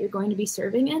community that you're going to be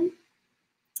serving in.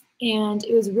 And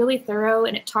it was really thorough,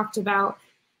 and it talked about,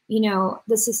 you know,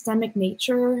 the systemic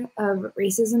nature of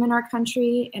racism in our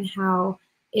country and how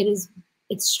it's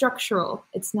structural.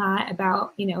 It's not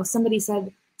about, you know, somebody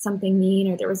said something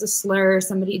mean or there was a slur,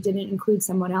 somebody didn't include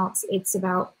someone else. It's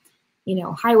about, you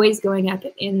know, highways going up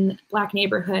in Black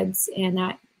neighborhoods, and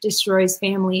that destroys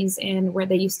families and where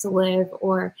they used to live,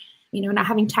 or, you know, not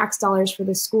having tax dollars for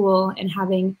the school and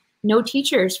having no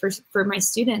teachers for my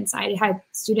students. I had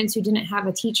students who didn't have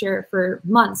a teacher for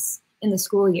months in the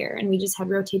school year, and we just had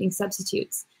rotating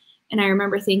substitutes. And I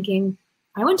remember thinking,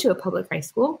 I went to a public high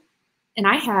school and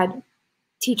I had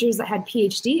teachers that had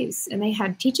PhDs and they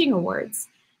had teaching awards.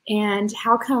 And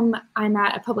how come I'm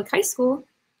at a public high school?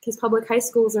 Because public high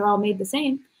schools are all made the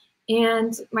same.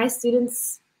 And my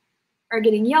students are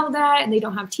getting yelled at, and they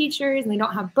don't have teachers, and they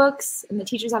don't have books, and the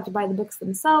teachers have to buy the books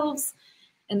themselves,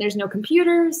 and there's no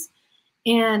computers,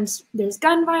 and there's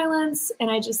gun violence.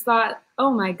 And I just thought, oh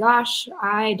my gosh,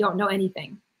 I don't know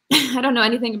anything. I don't know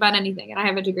anything about anything, and I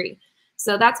have a degree.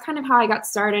 So that's kind of how I got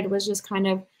started, was just kind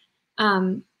of,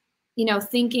 you know,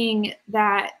 thinking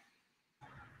that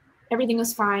everything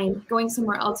was fine, going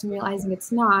somewhere else and realizing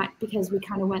it's not, because we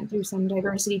kind of went through some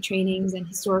diversity trainings and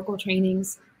historical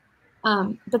trainings.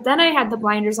 But then I had the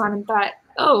blinders on and thought,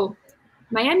 oh,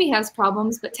 Miami has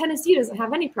problems, but Tennessee doesn't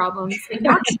have any problems. And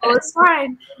Knoxville is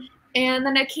fine. And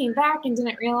then I came back and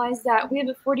didn't realize that we have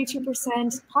a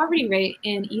 42% poverty rate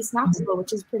in East Knoxville,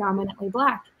 which is predominantly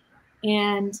Black.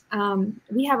 And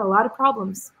we have a lot of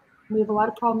problems. We have a lot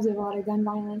of problems. We have a lot of gun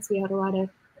violence. We have a lot of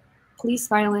police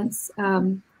violence.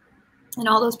 And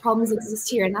all those problems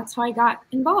exist here. And that's how I got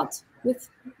involved with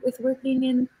working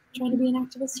and trying to be an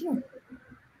activist here.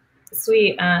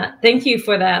 Sweet. Thank you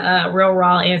for that real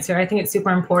raw answer. I think it's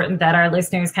super important that our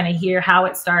listeners kind of hear how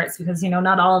it starts, because, you know,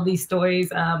 not all of these stories,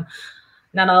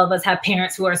 not all of us have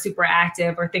parents who are super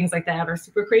active or things like that, or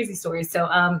super crazy stories. So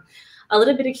a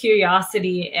little bit of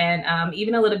curiosity and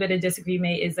even a little bit of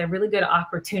disagreement is a really good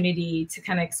opportunity to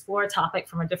kind of explore a topic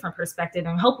from a different perspective,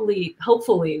 and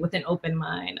hopefully with an open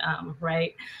mind,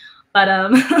 right? But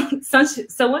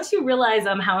so once you realize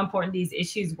how important these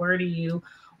issues were to you,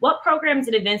 what programs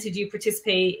and events did you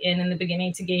participate in the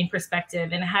beginning to gain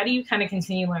perspective, and how do you kind of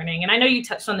continue learning? And I know you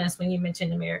touched on this when you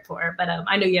mentioned AmeriCorps, but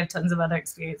I know you have tons of other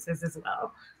experiences as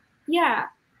well. Yeah.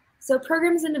 So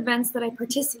programs and events that I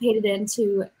participated in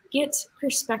to get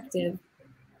perspective.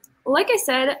 Like I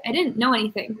said, I didn't know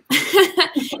anything.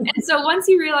 And so once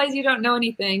you realize you don't know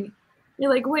anything,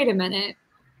 you're like, wait a minute,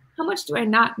 how much do I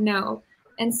not know?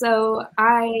 And so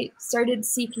I started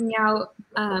seeking out,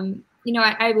 you know,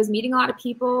 I was meeting a lot of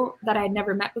people that I had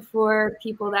never met before,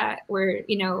 people that were,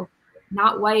 you know,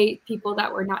 not white, people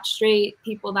that were not straight,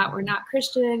 people that were not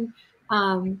Christian,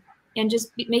 and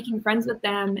just making friends with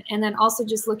them. And then also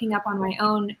just looking up on my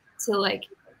own to like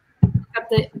up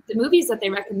the movies that they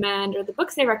recommend or the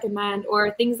books they recommend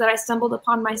or things that I stumbled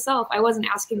upon myself. I wasn't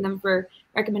asking them for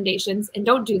recommendations, and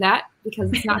don't do that because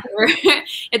it's not for,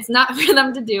 it's not for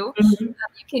them to do. Mm-hmm.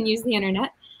 You can use the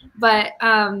internet, but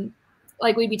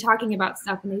like we'd be talking about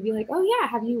stuff and they'd be like, oh yeah,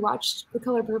 have you watched The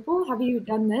Color Purple? Have you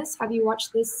done this? Have you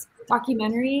watched this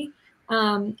documentary?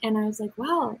 And I was like,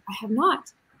 well, I have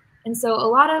not. And so a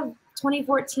lot of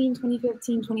 2014,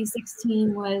 2015,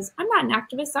 2016 was, I'm not an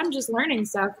activist, I'm just learning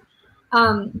stuff.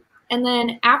 And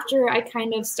then after I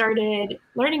kind of started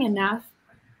learning enough,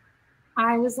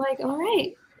 I was like, all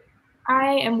right,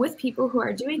 I am with people who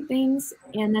are doing things,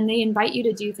 and then they invite you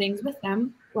to do things with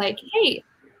them. Like, hey,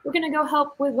 we're going to go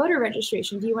help with voter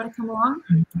registration. Do you want to come along?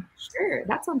 Sure,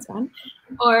 that sounds fun.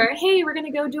 Or, hey, we're going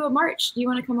to go do a march. Do you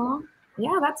want to come along?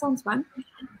 Yeah, that sounds fun.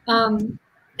 And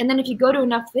then if you go to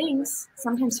enough things,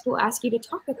 sometimes people ask you to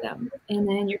talk with them, and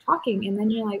then you're talking, and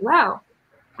then you're like, wow,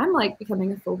 I'm like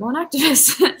becoming a full-blown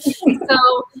activist.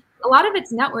 So a lot of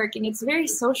it's networking. It's very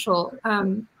social.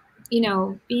 You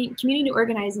know, being community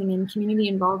organizing and community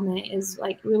involvement is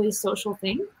like really a social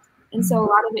thing. And so a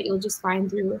lot of it you'll just find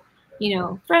through, you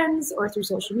know, friends or through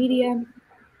social media.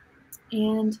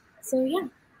 And so, yeah.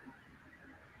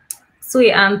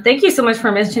 Sweet. Thank you so much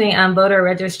for mentioning voter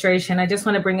registration. I just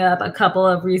want to bring up a couple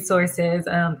of resources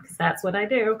because that's what I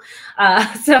do.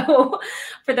 So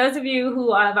for those of you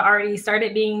who have already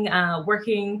started being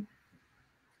working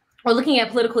or looking at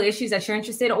political issues that you're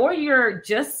interested in, or you're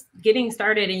just getting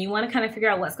started and you want to kind of figure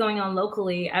out what's going on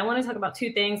locally, I want to talk about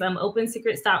two things,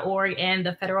 opensecrets.org and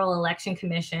the Federal Election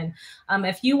Commission.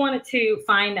 If you wanted to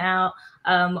find out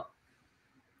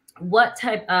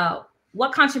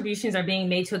what contributions are being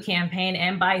made to a campaign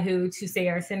and by who, to say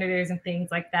our senators and things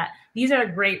like that, these are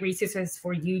great resources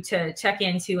for you to check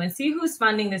into and see who's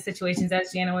funding the situations,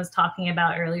 as Jana was talking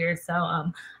about earlier.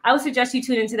 So I would suggest you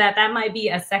tune into that. That might be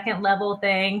a second level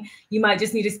thing. You might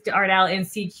just need to start out in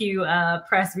CQ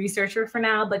press researcher for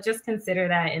now, but just consider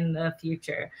that in the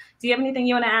future. Do you have anything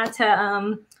you want to add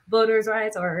to voters'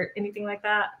 rights or anything like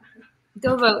that?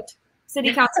 Go vote.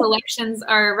 City council elections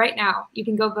are right now. You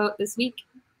can go vote this week.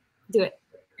 Do it.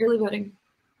 Early voting.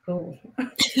 Cool.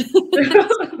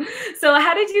 So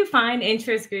how did you find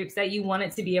interest groups that you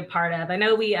wanted to be a part of? I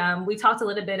know we talked a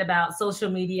little bit about social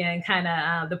media and kind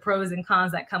of the pros and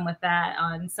cons that come with that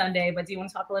on Sunday, but do you want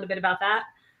to talk a little bit about that?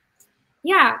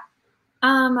 Yeah.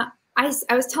 I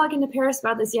was talking to Paris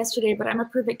about this yesterday, but I'm a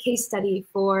perfect case study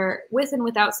for with and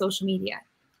without social media.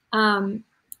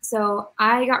 So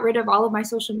I got rid of all of my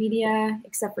social media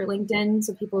except for LinkedIn,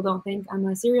 so people don't think I'm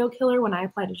a serial killer when I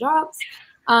apply to jobs.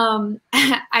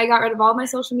 I got rid of all my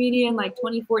social media in like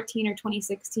 2014 or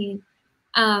 2016.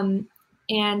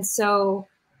 And so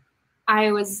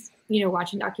I was, you know,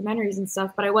 watching documentaries and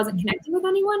stuff, but I wasn't connecting with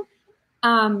anyone.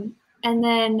 And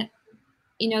then,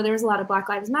 you know, there was a lot of Black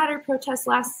Lives Matter protests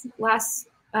last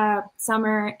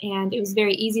summer, and it was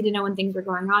very easy to know when things were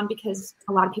going on because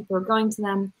a lot of people were going to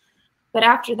them. But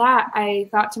after that, I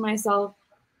thought to myself,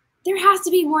 there has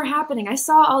to be more happening. I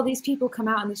saw all these people come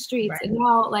out in the streets, right. And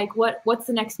now, like, what's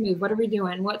the next move? What are we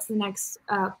doing? What's the next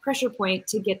pressure point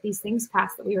to get these things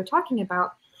passed that we were talking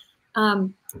about?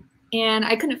 And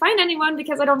I couldn't find anyone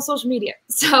because I don't have social media.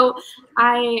 So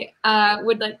I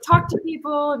would like talk to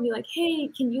people and be like, hey,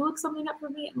 can you look something up for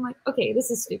me? I'm like, okay,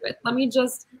 this is stupid. Let me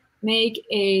just make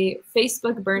a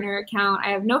Facebook burner account.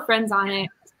 I have no friends on it.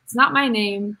 It's not my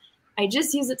name. I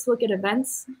just use it to look at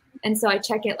events. And so I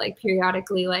check it like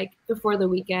periodically, like before the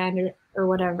weekend or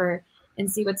whatever,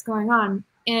 and see what's going on.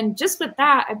 And just with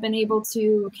that, I've been able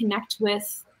to connect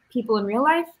with people in real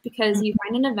life because you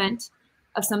find an event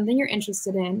of something you're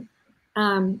interested in.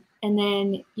 And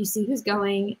then you see who's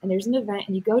going, and there's an event,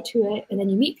 and you go to it, and then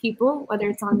you meet people, whether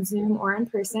it's on Zoom or in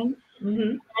person.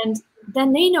 Mm-hmm. And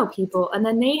then they know people, and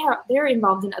then they're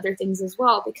involved in other things as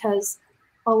well, because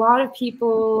a lot of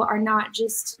people are not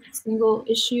just single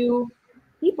issue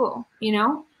people, you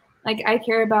know? Like, I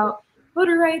care about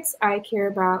voter rights, I care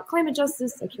about climate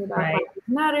justice, I care about Black Lives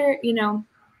Matter, you know,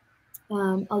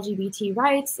 LGBT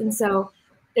rights. And so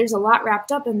there's a lot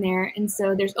wrapped up in there. And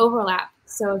so there's overlap.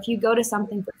 So if you go to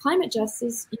something for climate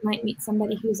justice, you might meet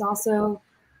somebody who's also,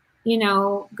 you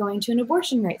know, going to an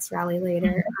abortion rights rally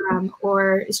later,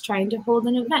 or is trying to hold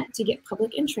an event to get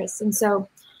public interest. And so,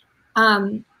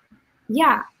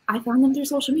 yeah, I found them through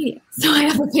social media. So I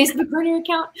have a Facebook burner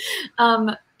account.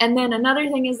 And then another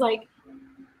thing is, like,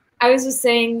 I was just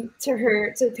saying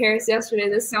to Paris yesterday,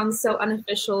 this sounds so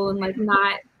unofficial and like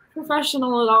not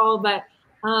professional at all, but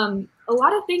a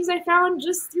lot of things I found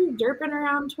just through derping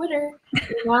around Twitter.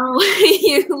 You know,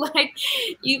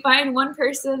 you find one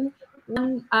person,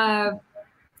 one,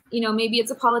 you know, maybe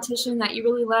it's a politician that you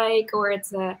really like, or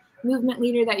it's a movement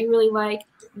leader that you really like.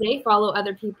 They follow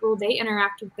other people, they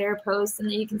interact with their posts, and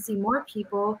then you can see more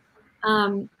people,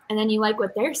 and then you like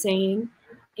what they're saying,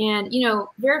 and, you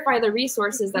know, verify the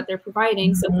resources that they're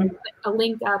providing. So if they put a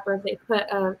link up, or if they put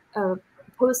a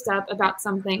post up about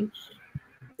something,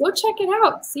 go check it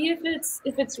out, see if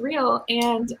it's real.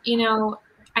 And, you know,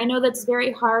 I know that's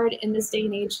very hard in this day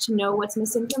and age to know what's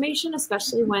misinformation,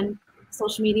 especially when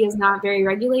social media is not very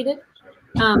regulated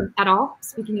at all.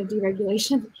 Speaking of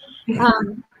deregulation,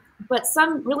 but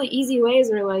some really easy ways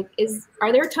are like,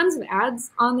 are there tons of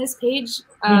ads on this page?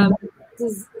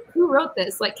 Who wrote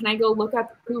this? Like, can I go look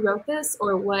up who wrote this,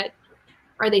 or what?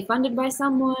 Are they funded by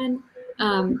someone?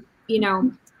 You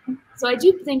know, so I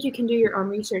do think you can do your own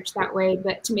research that way,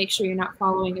 but to make sure you're not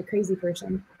following a crazy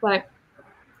person. But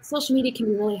social media can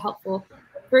be really helpful.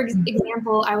 For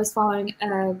example, I was following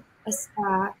a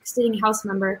sitting House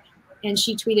member, and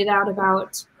she tweeted out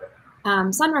about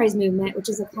Sunrise Movement, which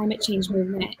is a climate change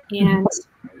movement, and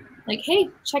like, hey,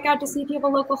 check out to see if you have a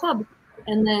local hub.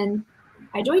 And then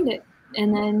I joined it,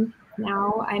 and then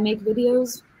now I make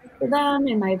videos for them,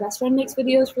 and my best friend makes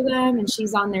videos for them, and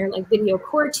she's on their like video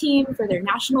core team for their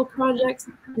national projects.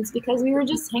 It's because we were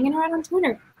just hanging around on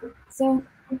Twitter. So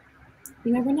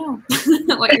you never know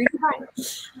what you're trying.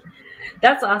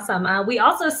 That's awesome. We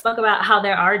also spoke about how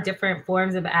there are different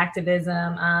forms of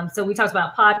activism. So we talked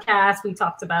about podcasts. We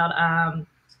talked about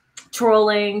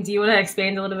trolling. Do you want to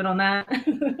expand a little bit on that?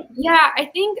 Yeah, I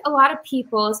think a lot of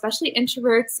people, especially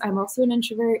introverts, I'm also an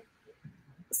introvert,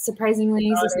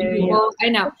 surprisingly. I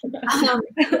know.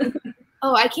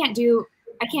 I can't do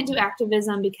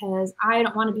activism because I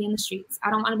don't want to be in the streets. I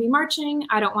don't want to be marching.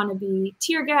 I don't want to be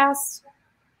tear gassed.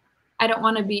 I don't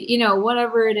want to be, you know,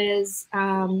 whatever it is.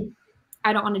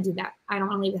 I don't want to do that. I don't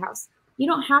want to leave the house. You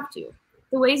don't have to.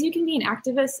 The ways you can be an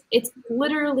activist, it's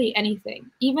literally anything.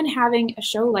 Even having a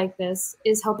show like this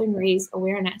is helping raise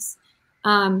awareness.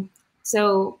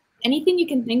 So anything you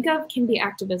can think of can be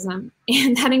activism.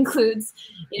 And that includes,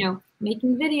 you know,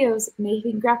 making videos,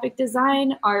 making graphic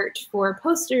design art for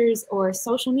posters or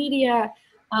social media,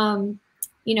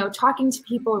 you know, talking to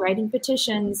people, writing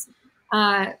petitions,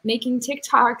 making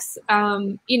TikToks,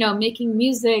 you know, making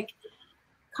music,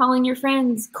 calling your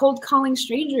friends, cold calling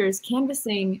strangers,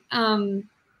 canvassing.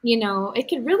 You know, it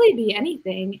could really be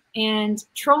anything. And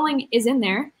trolling is in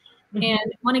there.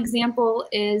 And one example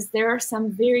is there are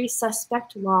some very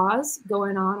suspect laws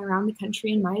going on around the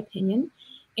country, in my opinion.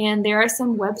 And there are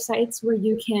some websites where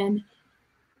you can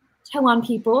tell on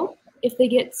people if they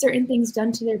get certain things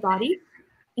done to their body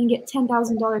and get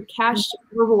 $10,000 cash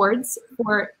rewards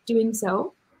for doing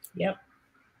so. Yep.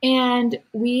 And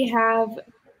we have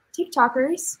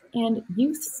TikTokers and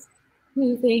youths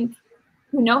who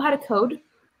know how to code.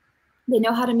 They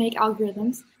know how to make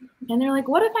algorithms. And they're like,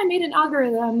 what if I made an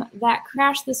algorithm that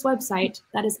crashed this website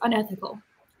that is unethical?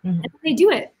 And they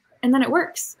do it, and then it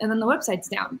works, and then the website's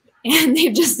down, and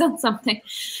they've just done something.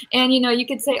 And, you know, you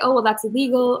could say, oh, well, that's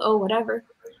illegal, oh, whatever.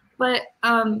 But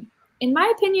in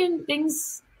my opinion,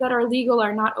 things that are legal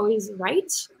are not always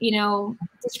right. You know,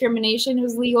 discrimination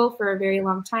was legal for a very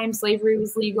long time. Slavery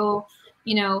was legal.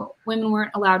 You know, women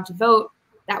weren't allowed to vote.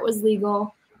 That was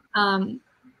legal. You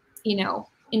know,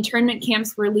 internment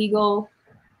camps were legal.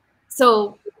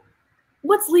 So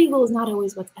what's legal is not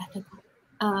always what's ethical.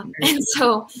 And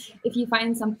so if you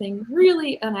find something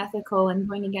really unethical and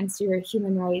going against your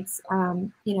human rights,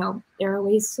 you know, there are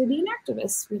ways to be an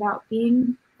activist without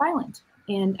being violent.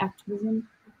 And activism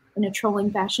in a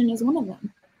trolling fashion is one of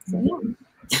them. So,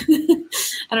 yeah.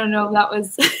 I don't know if that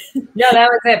was... No, that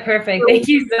was it. Perfect. Thank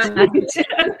you so much. So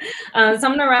I'm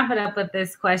going to wrap it up with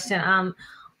this question.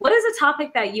 What is a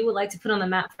topic that you would like to put on the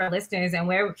map for our listeners, and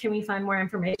where can we find more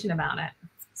information about it?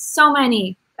 So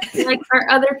many. Like our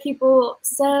other people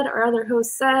said, our other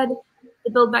hosts said,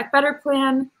 the Build Back Better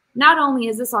plan. Not only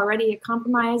is this already a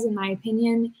compromise, in my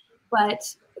opinion,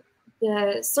 but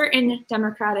the certain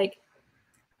Democratic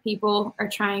people are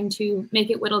trying to make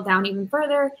it whittle down even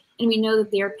further. And we know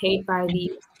that they are paid by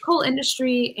the coal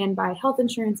industry and by health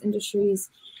insurance industries.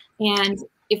 And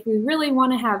if we really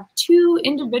want to have two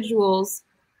individuals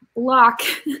block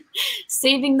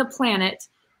saving the planet,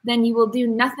 then you will do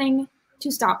nothing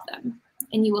to stop them.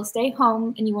 And you will stay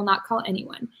home and you will not call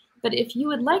anyone. But if you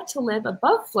would like to live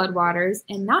above floodwaters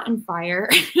and not in fire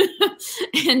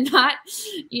and not,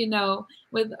 you know,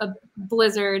 with a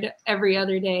blizzard every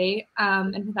other day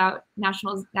and without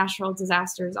natural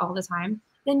disasters all the time,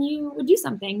 then you would do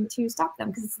something to stop them,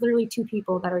 because it's literally two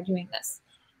people that are doing this.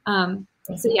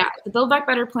 So yeah, the Build Back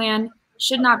Better plan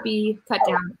should not be cut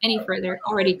down any further,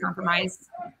 already compromised.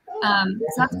 So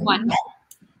that's one.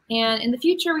 And in the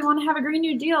future, we want to have a Green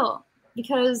New Deal,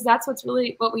 because that's what's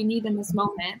really what we need in this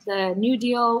moment. The New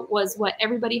Deal was what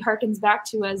everybody harkens back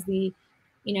to as the,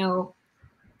 you know,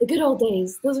 the good old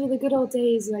days. Those were the good old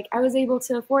days. Like, I was able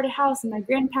to afford a house and my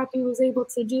grandpappy was able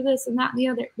to do this and that and the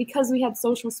other, because we had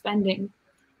social spending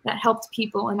that helped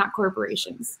people and not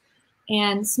corporations.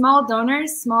 And small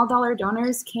dollar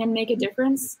donors can make a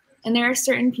difference. And there are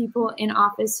certain people in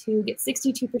office who get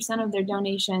 62% of their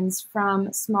donations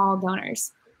from small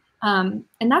donors. And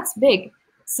that's big.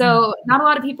 So not a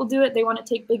lot of people do it. They want to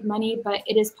take big money, but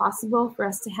it is possible for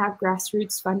us to have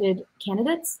grassroots funded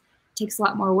candidates. It takes a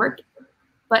lot more work,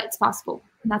 but it's possible.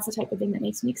 And that's the type of thing that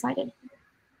makes me excited.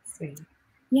 Sweet.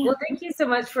 Yeah. Well, thank you so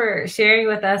much for sharing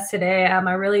with us today. I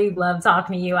really love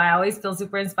talking to you. I always feel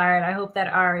super inspired. I hope that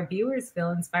our viewers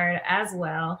feel inspired as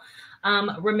well.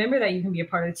 Remember that you can be a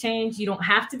part of change. You don't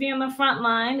have to be on the front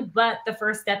line, but the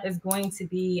first step is going to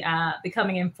be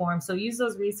becoming informed. So use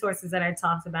those resources that I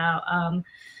talked about.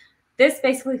 This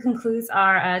basically concludes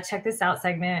our Check This Out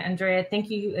segment. Andrea, thank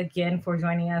you again for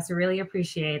joining us. We really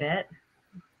appreciate it.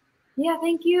 Yeah,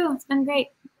 thank you. It's been great.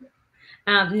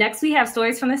 Next, we have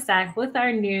Stories from the Stack with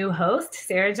our new host,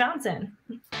 Sarah Johnson.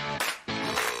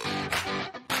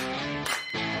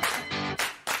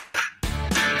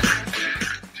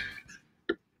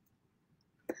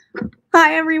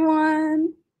 Hi,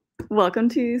 everyone. Welcome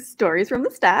to Stories from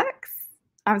the Stacks.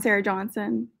 I'm Sarah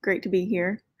Johnson. Great to be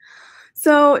here.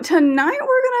 So tonight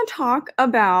we're going to talk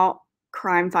about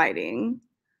crime fighting,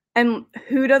 and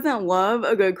who doesn't love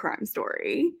a good crime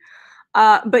story?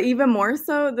 But even more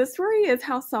so, this story is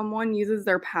how someone uses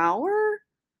their power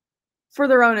for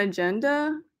their own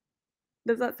agenda.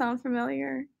 Does that sound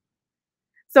familiar?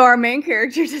 So our main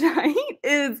character tonight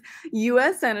is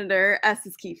U.S. Senator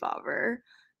Estes Kefauver.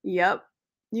 Yep,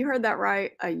 you heard that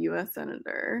right, a U.S.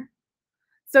 Senator.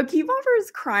 So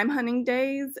Kefauver's crime hunting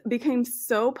days became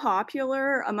so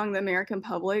popular among the American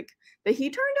public that he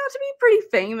turned out to be pretty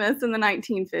famous in the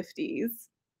 1950s.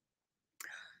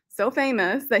 So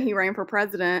famous that he ran for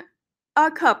president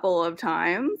a couple of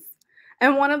times.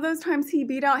 And one of those times he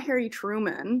beat out Harry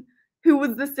Truman, who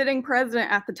was the sitting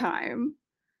president at the time.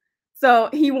 So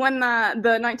he won the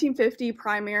 1950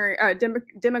 primary,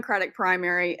 Democratic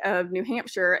primary of New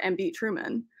Hampshire and beat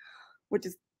Truman, which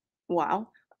is wow.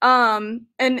 And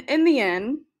in the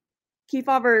end,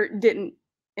 Kefauver didn't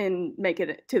make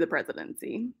it to the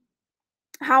presidency.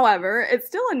 However, it's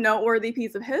still a noteworthy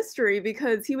piece of history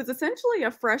because he was essentially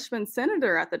a freshman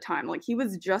senator at the time. Like, he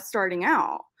was just starting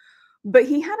out. But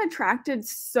he had attracted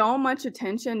so much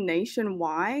attention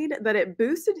nationwide that it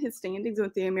boosted his standings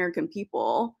with the American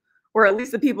people, or at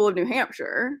least the people of New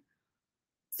Hampshire.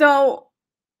 So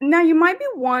now you might be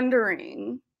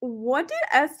wondering, what did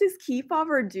Estes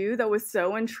Kefauver do that was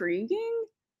so intriguing?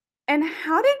 And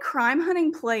how did crime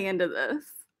hunting play into this?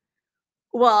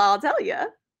 Well, I'll tell you.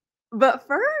 But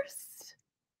first,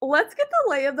 let's get the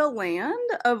lay of the land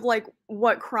of like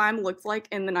what crime looks like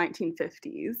in the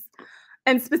 1950s,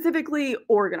 and specifically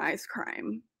organized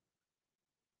crime.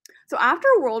 So after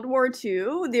World War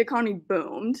II, the economy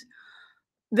boomed.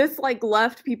 This like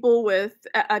left people with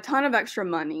a ton of extra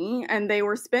money, and they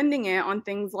were spending it on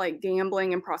things like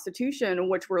gambling and prostitution,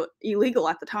 which were illegal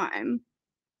at the time.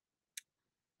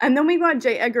 And then we got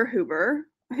J. Edgar Hoover,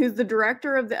 who's the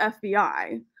director of the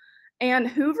FBI. And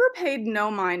Hoover paid no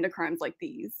mind to crimes like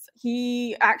these.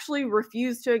 He actually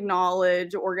refused to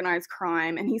acknowledge organized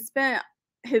crime, and he spent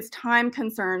his time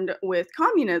concerned with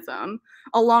communism,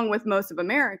 along with most of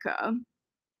America.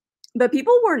 But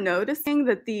people were noticing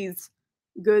that these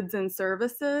goods and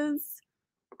services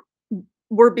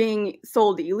were being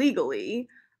sold illegally,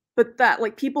 but that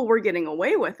like people were getting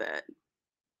away with it.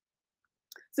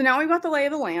 So now we've got the lay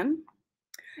of the land.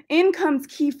 In comes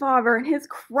Kefauver and his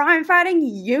crime-fighting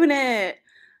unit.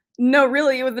 No,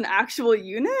 really, it was an actual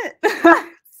unit.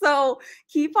 So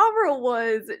Kefauver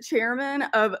was chairman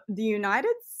of the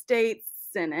United States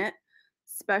Senate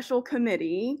Special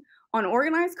Committee on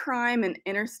Organized Crime and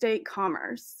Interstate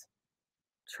Commerce.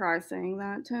 Try saying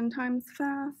that 10 times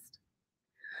fast.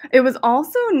 It was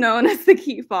also known as the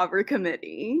Kefauver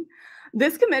Committee.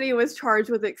 This committee was charged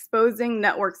with exposing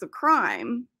networks of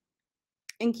crime.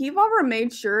 And Kefauver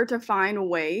made sure to find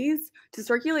ways to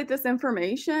circulate this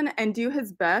information and do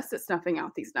his best at snuffing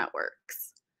out these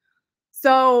networks.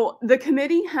 So the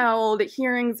committee held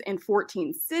hearings in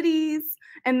 14 cities,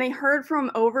 and they heard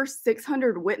from over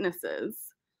 600 witnesses.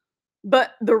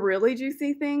 But the really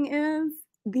juicy thing is,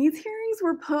 these hearings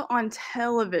were put on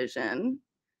television.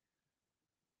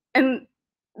 And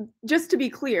just to be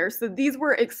clear, so these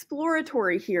were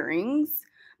exploratory hearings.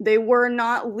 They were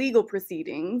not legal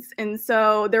proceedings, and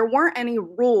so there weren't any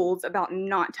rules about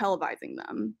not televising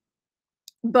them.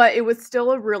 But it was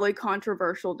still a really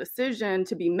controversial decision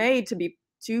to be made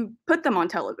to put them on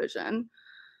television.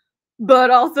 But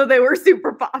also they were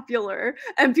super popular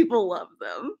and people loved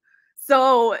them.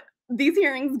 So these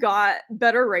hearings got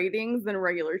better ratings than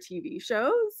regular TV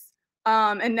shows,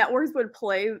 and networks would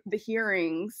play the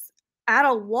hearings at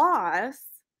a loss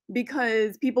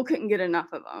because people couldn't get enough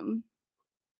of them.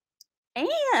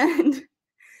 And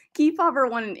Kefauver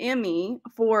won an Emmy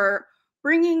for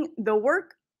bringing the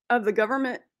work of the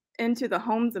government into the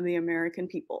homes of the American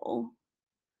people.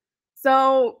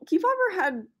 So Kefauver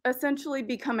had essentially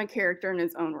become a character in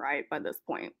his own right by this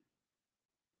point.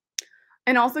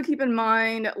 And also keep in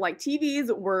mind, like,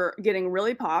 TVs were getting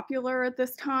really popular at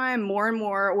this time. More and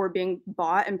more were being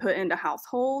bought and put into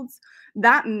households.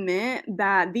 That meant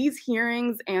that these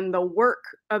hearings and the work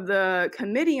of the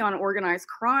Committee on Organized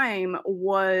Crime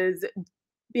was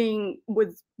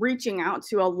reaching out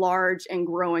to a large and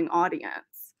growing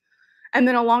audience. And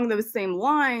then along those same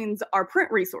lines, our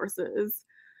print resources.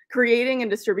 Creating and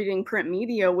distributing print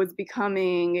media was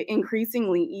becoming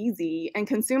increasingly easy, and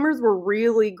consumers were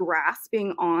really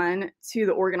grasping on to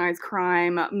the organized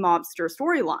crime mobster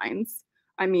storylines.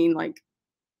 I mean, like,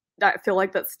 I feel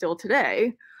like that's still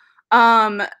today.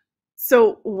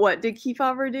 So what did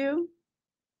Kefauver do?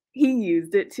 He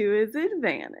used it to his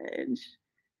advantage.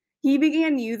 He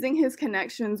began using his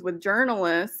connections with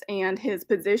journalists and his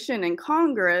position in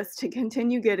Congress to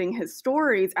continue getting his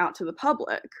stories out to the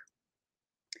public.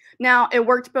 Now, it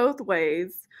worked both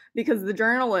ways because the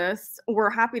journalists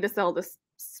were happy to sell this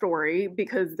story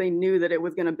because they knew that it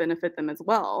was going to benefit them as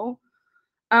well.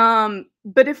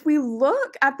 But if we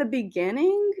look at the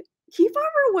beginning,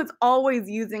 Kefauver was always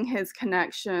using his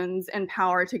connections and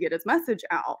power to get his message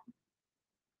out.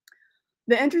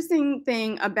 The interesting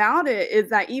thing about it is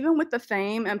that even with the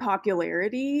fame and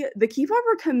popularity, the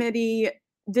Kefauver Committee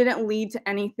didn't lead to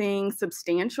anything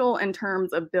substantial in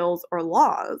terms of bills or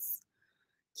laws.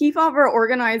 Kefauver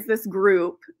organized this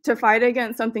group to fight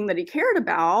against something that he cared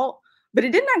about, but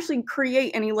it didn't actually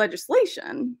create any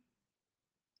legislation.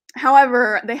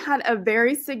 However, they had a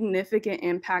very significant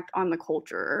impact on the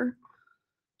culture,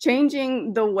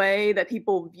 changing the way that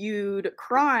people viewed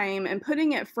crime and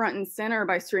putting it front and center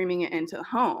by streaming it into the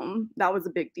home. That was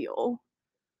a big deal.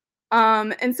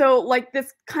 And so, like,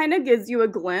 this kind of gives you a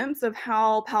glimpse of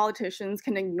how politicians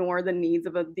can ignore the needs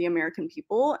of the American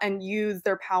people and use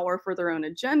their power for their own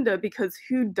agenda, because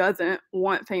who doesn't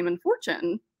want fame and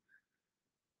fortune?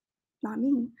 Not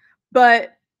me.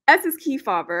 But Estes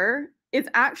Kefauver is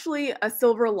actually a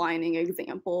silver lining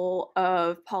example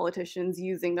of politicians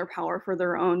using their power for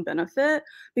their own benefit,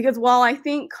 because while I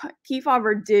think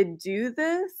Kefauver did do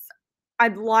this,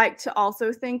 I'd like to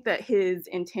also think that his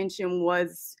intention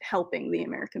was helping the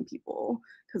American people,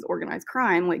 because organized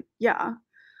crime, like, yeah.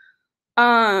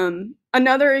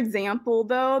 Another example,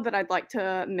 though, that I'd like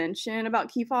to mention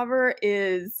about Kefauver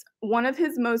is one of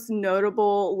his most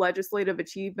notable legislative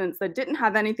achievements that didn't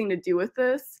have anything to do with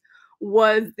this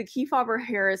was the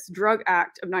Kefauver-Harris Drug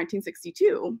Act of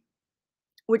 1962,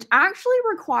 which actually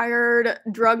required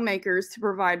drug makers to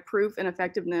provide proof and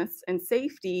effectiveness and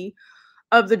safety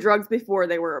of the drugs before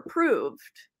they were approved.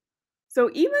 So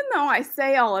even though I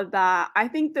say all of that, I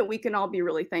think that we can all be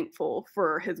really thankful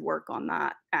for his work on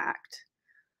that act.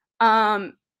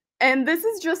 And this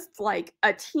is just like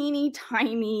a teeny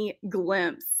tiny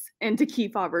glimpse into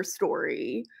Kefauver's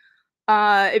story.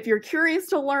 If you're curious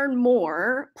to learn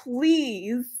more,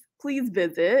 please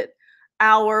visit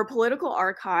our political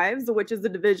archives, which is a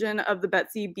division of the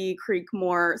Betsy B.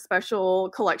 Creekmore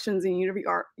Special Collections and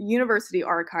University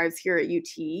Archives here at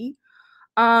UT.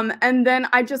 And then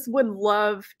I just would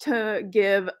love to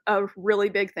give a really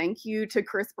big thank you to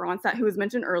Chris Bronsat, who was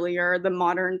mentioned earlier, the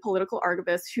modern political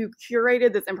archivist who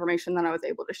curated this information that I was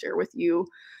able to share with you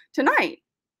tonight.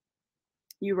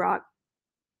 You rock.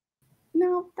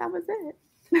 No, that was it.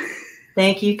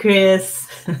 Thank you,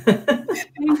 Chris.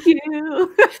 Thank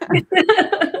you.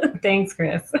 Thanks,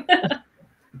 Chris.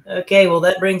 Okay, well,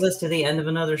 that brings us to the end of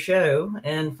another show.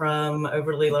 And from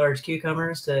overly large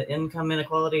cucumbers to income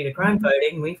inequality to crime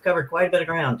fighting, we've covered quite a bit of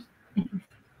ground.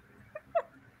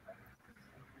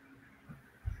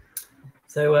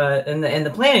 So, and the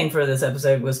planning for this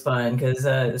episode was fun because,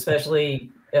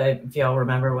 especially if y'all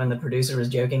remember when the producer was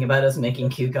joking about us making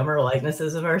cucumber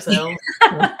likenesses of ourselves.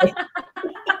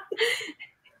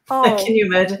 Oh, can you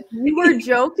imagine? You were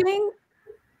joking?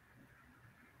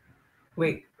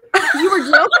 Wait. You were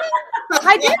joking?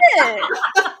 I did it.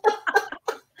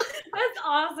 That's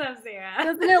awesome, Sarah.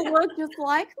 Doesn't it look just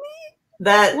like me?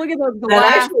 That Look at those that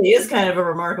glasses. actually is kind of a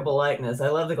remarkable likeness. I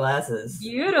love the glasses.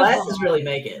 Beautiful. The glasses really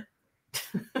make it.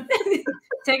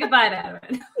 Take a bite out of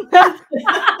it.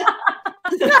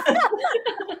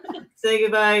 Say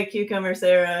goodbye, Cucumber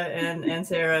Sarah and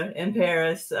Sarah in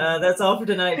Paris. That's all for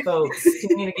tonight, folks.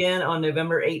 Tune in again on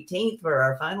November 18th for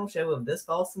our final show of this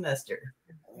fall semester.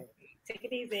 Take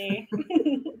it easy.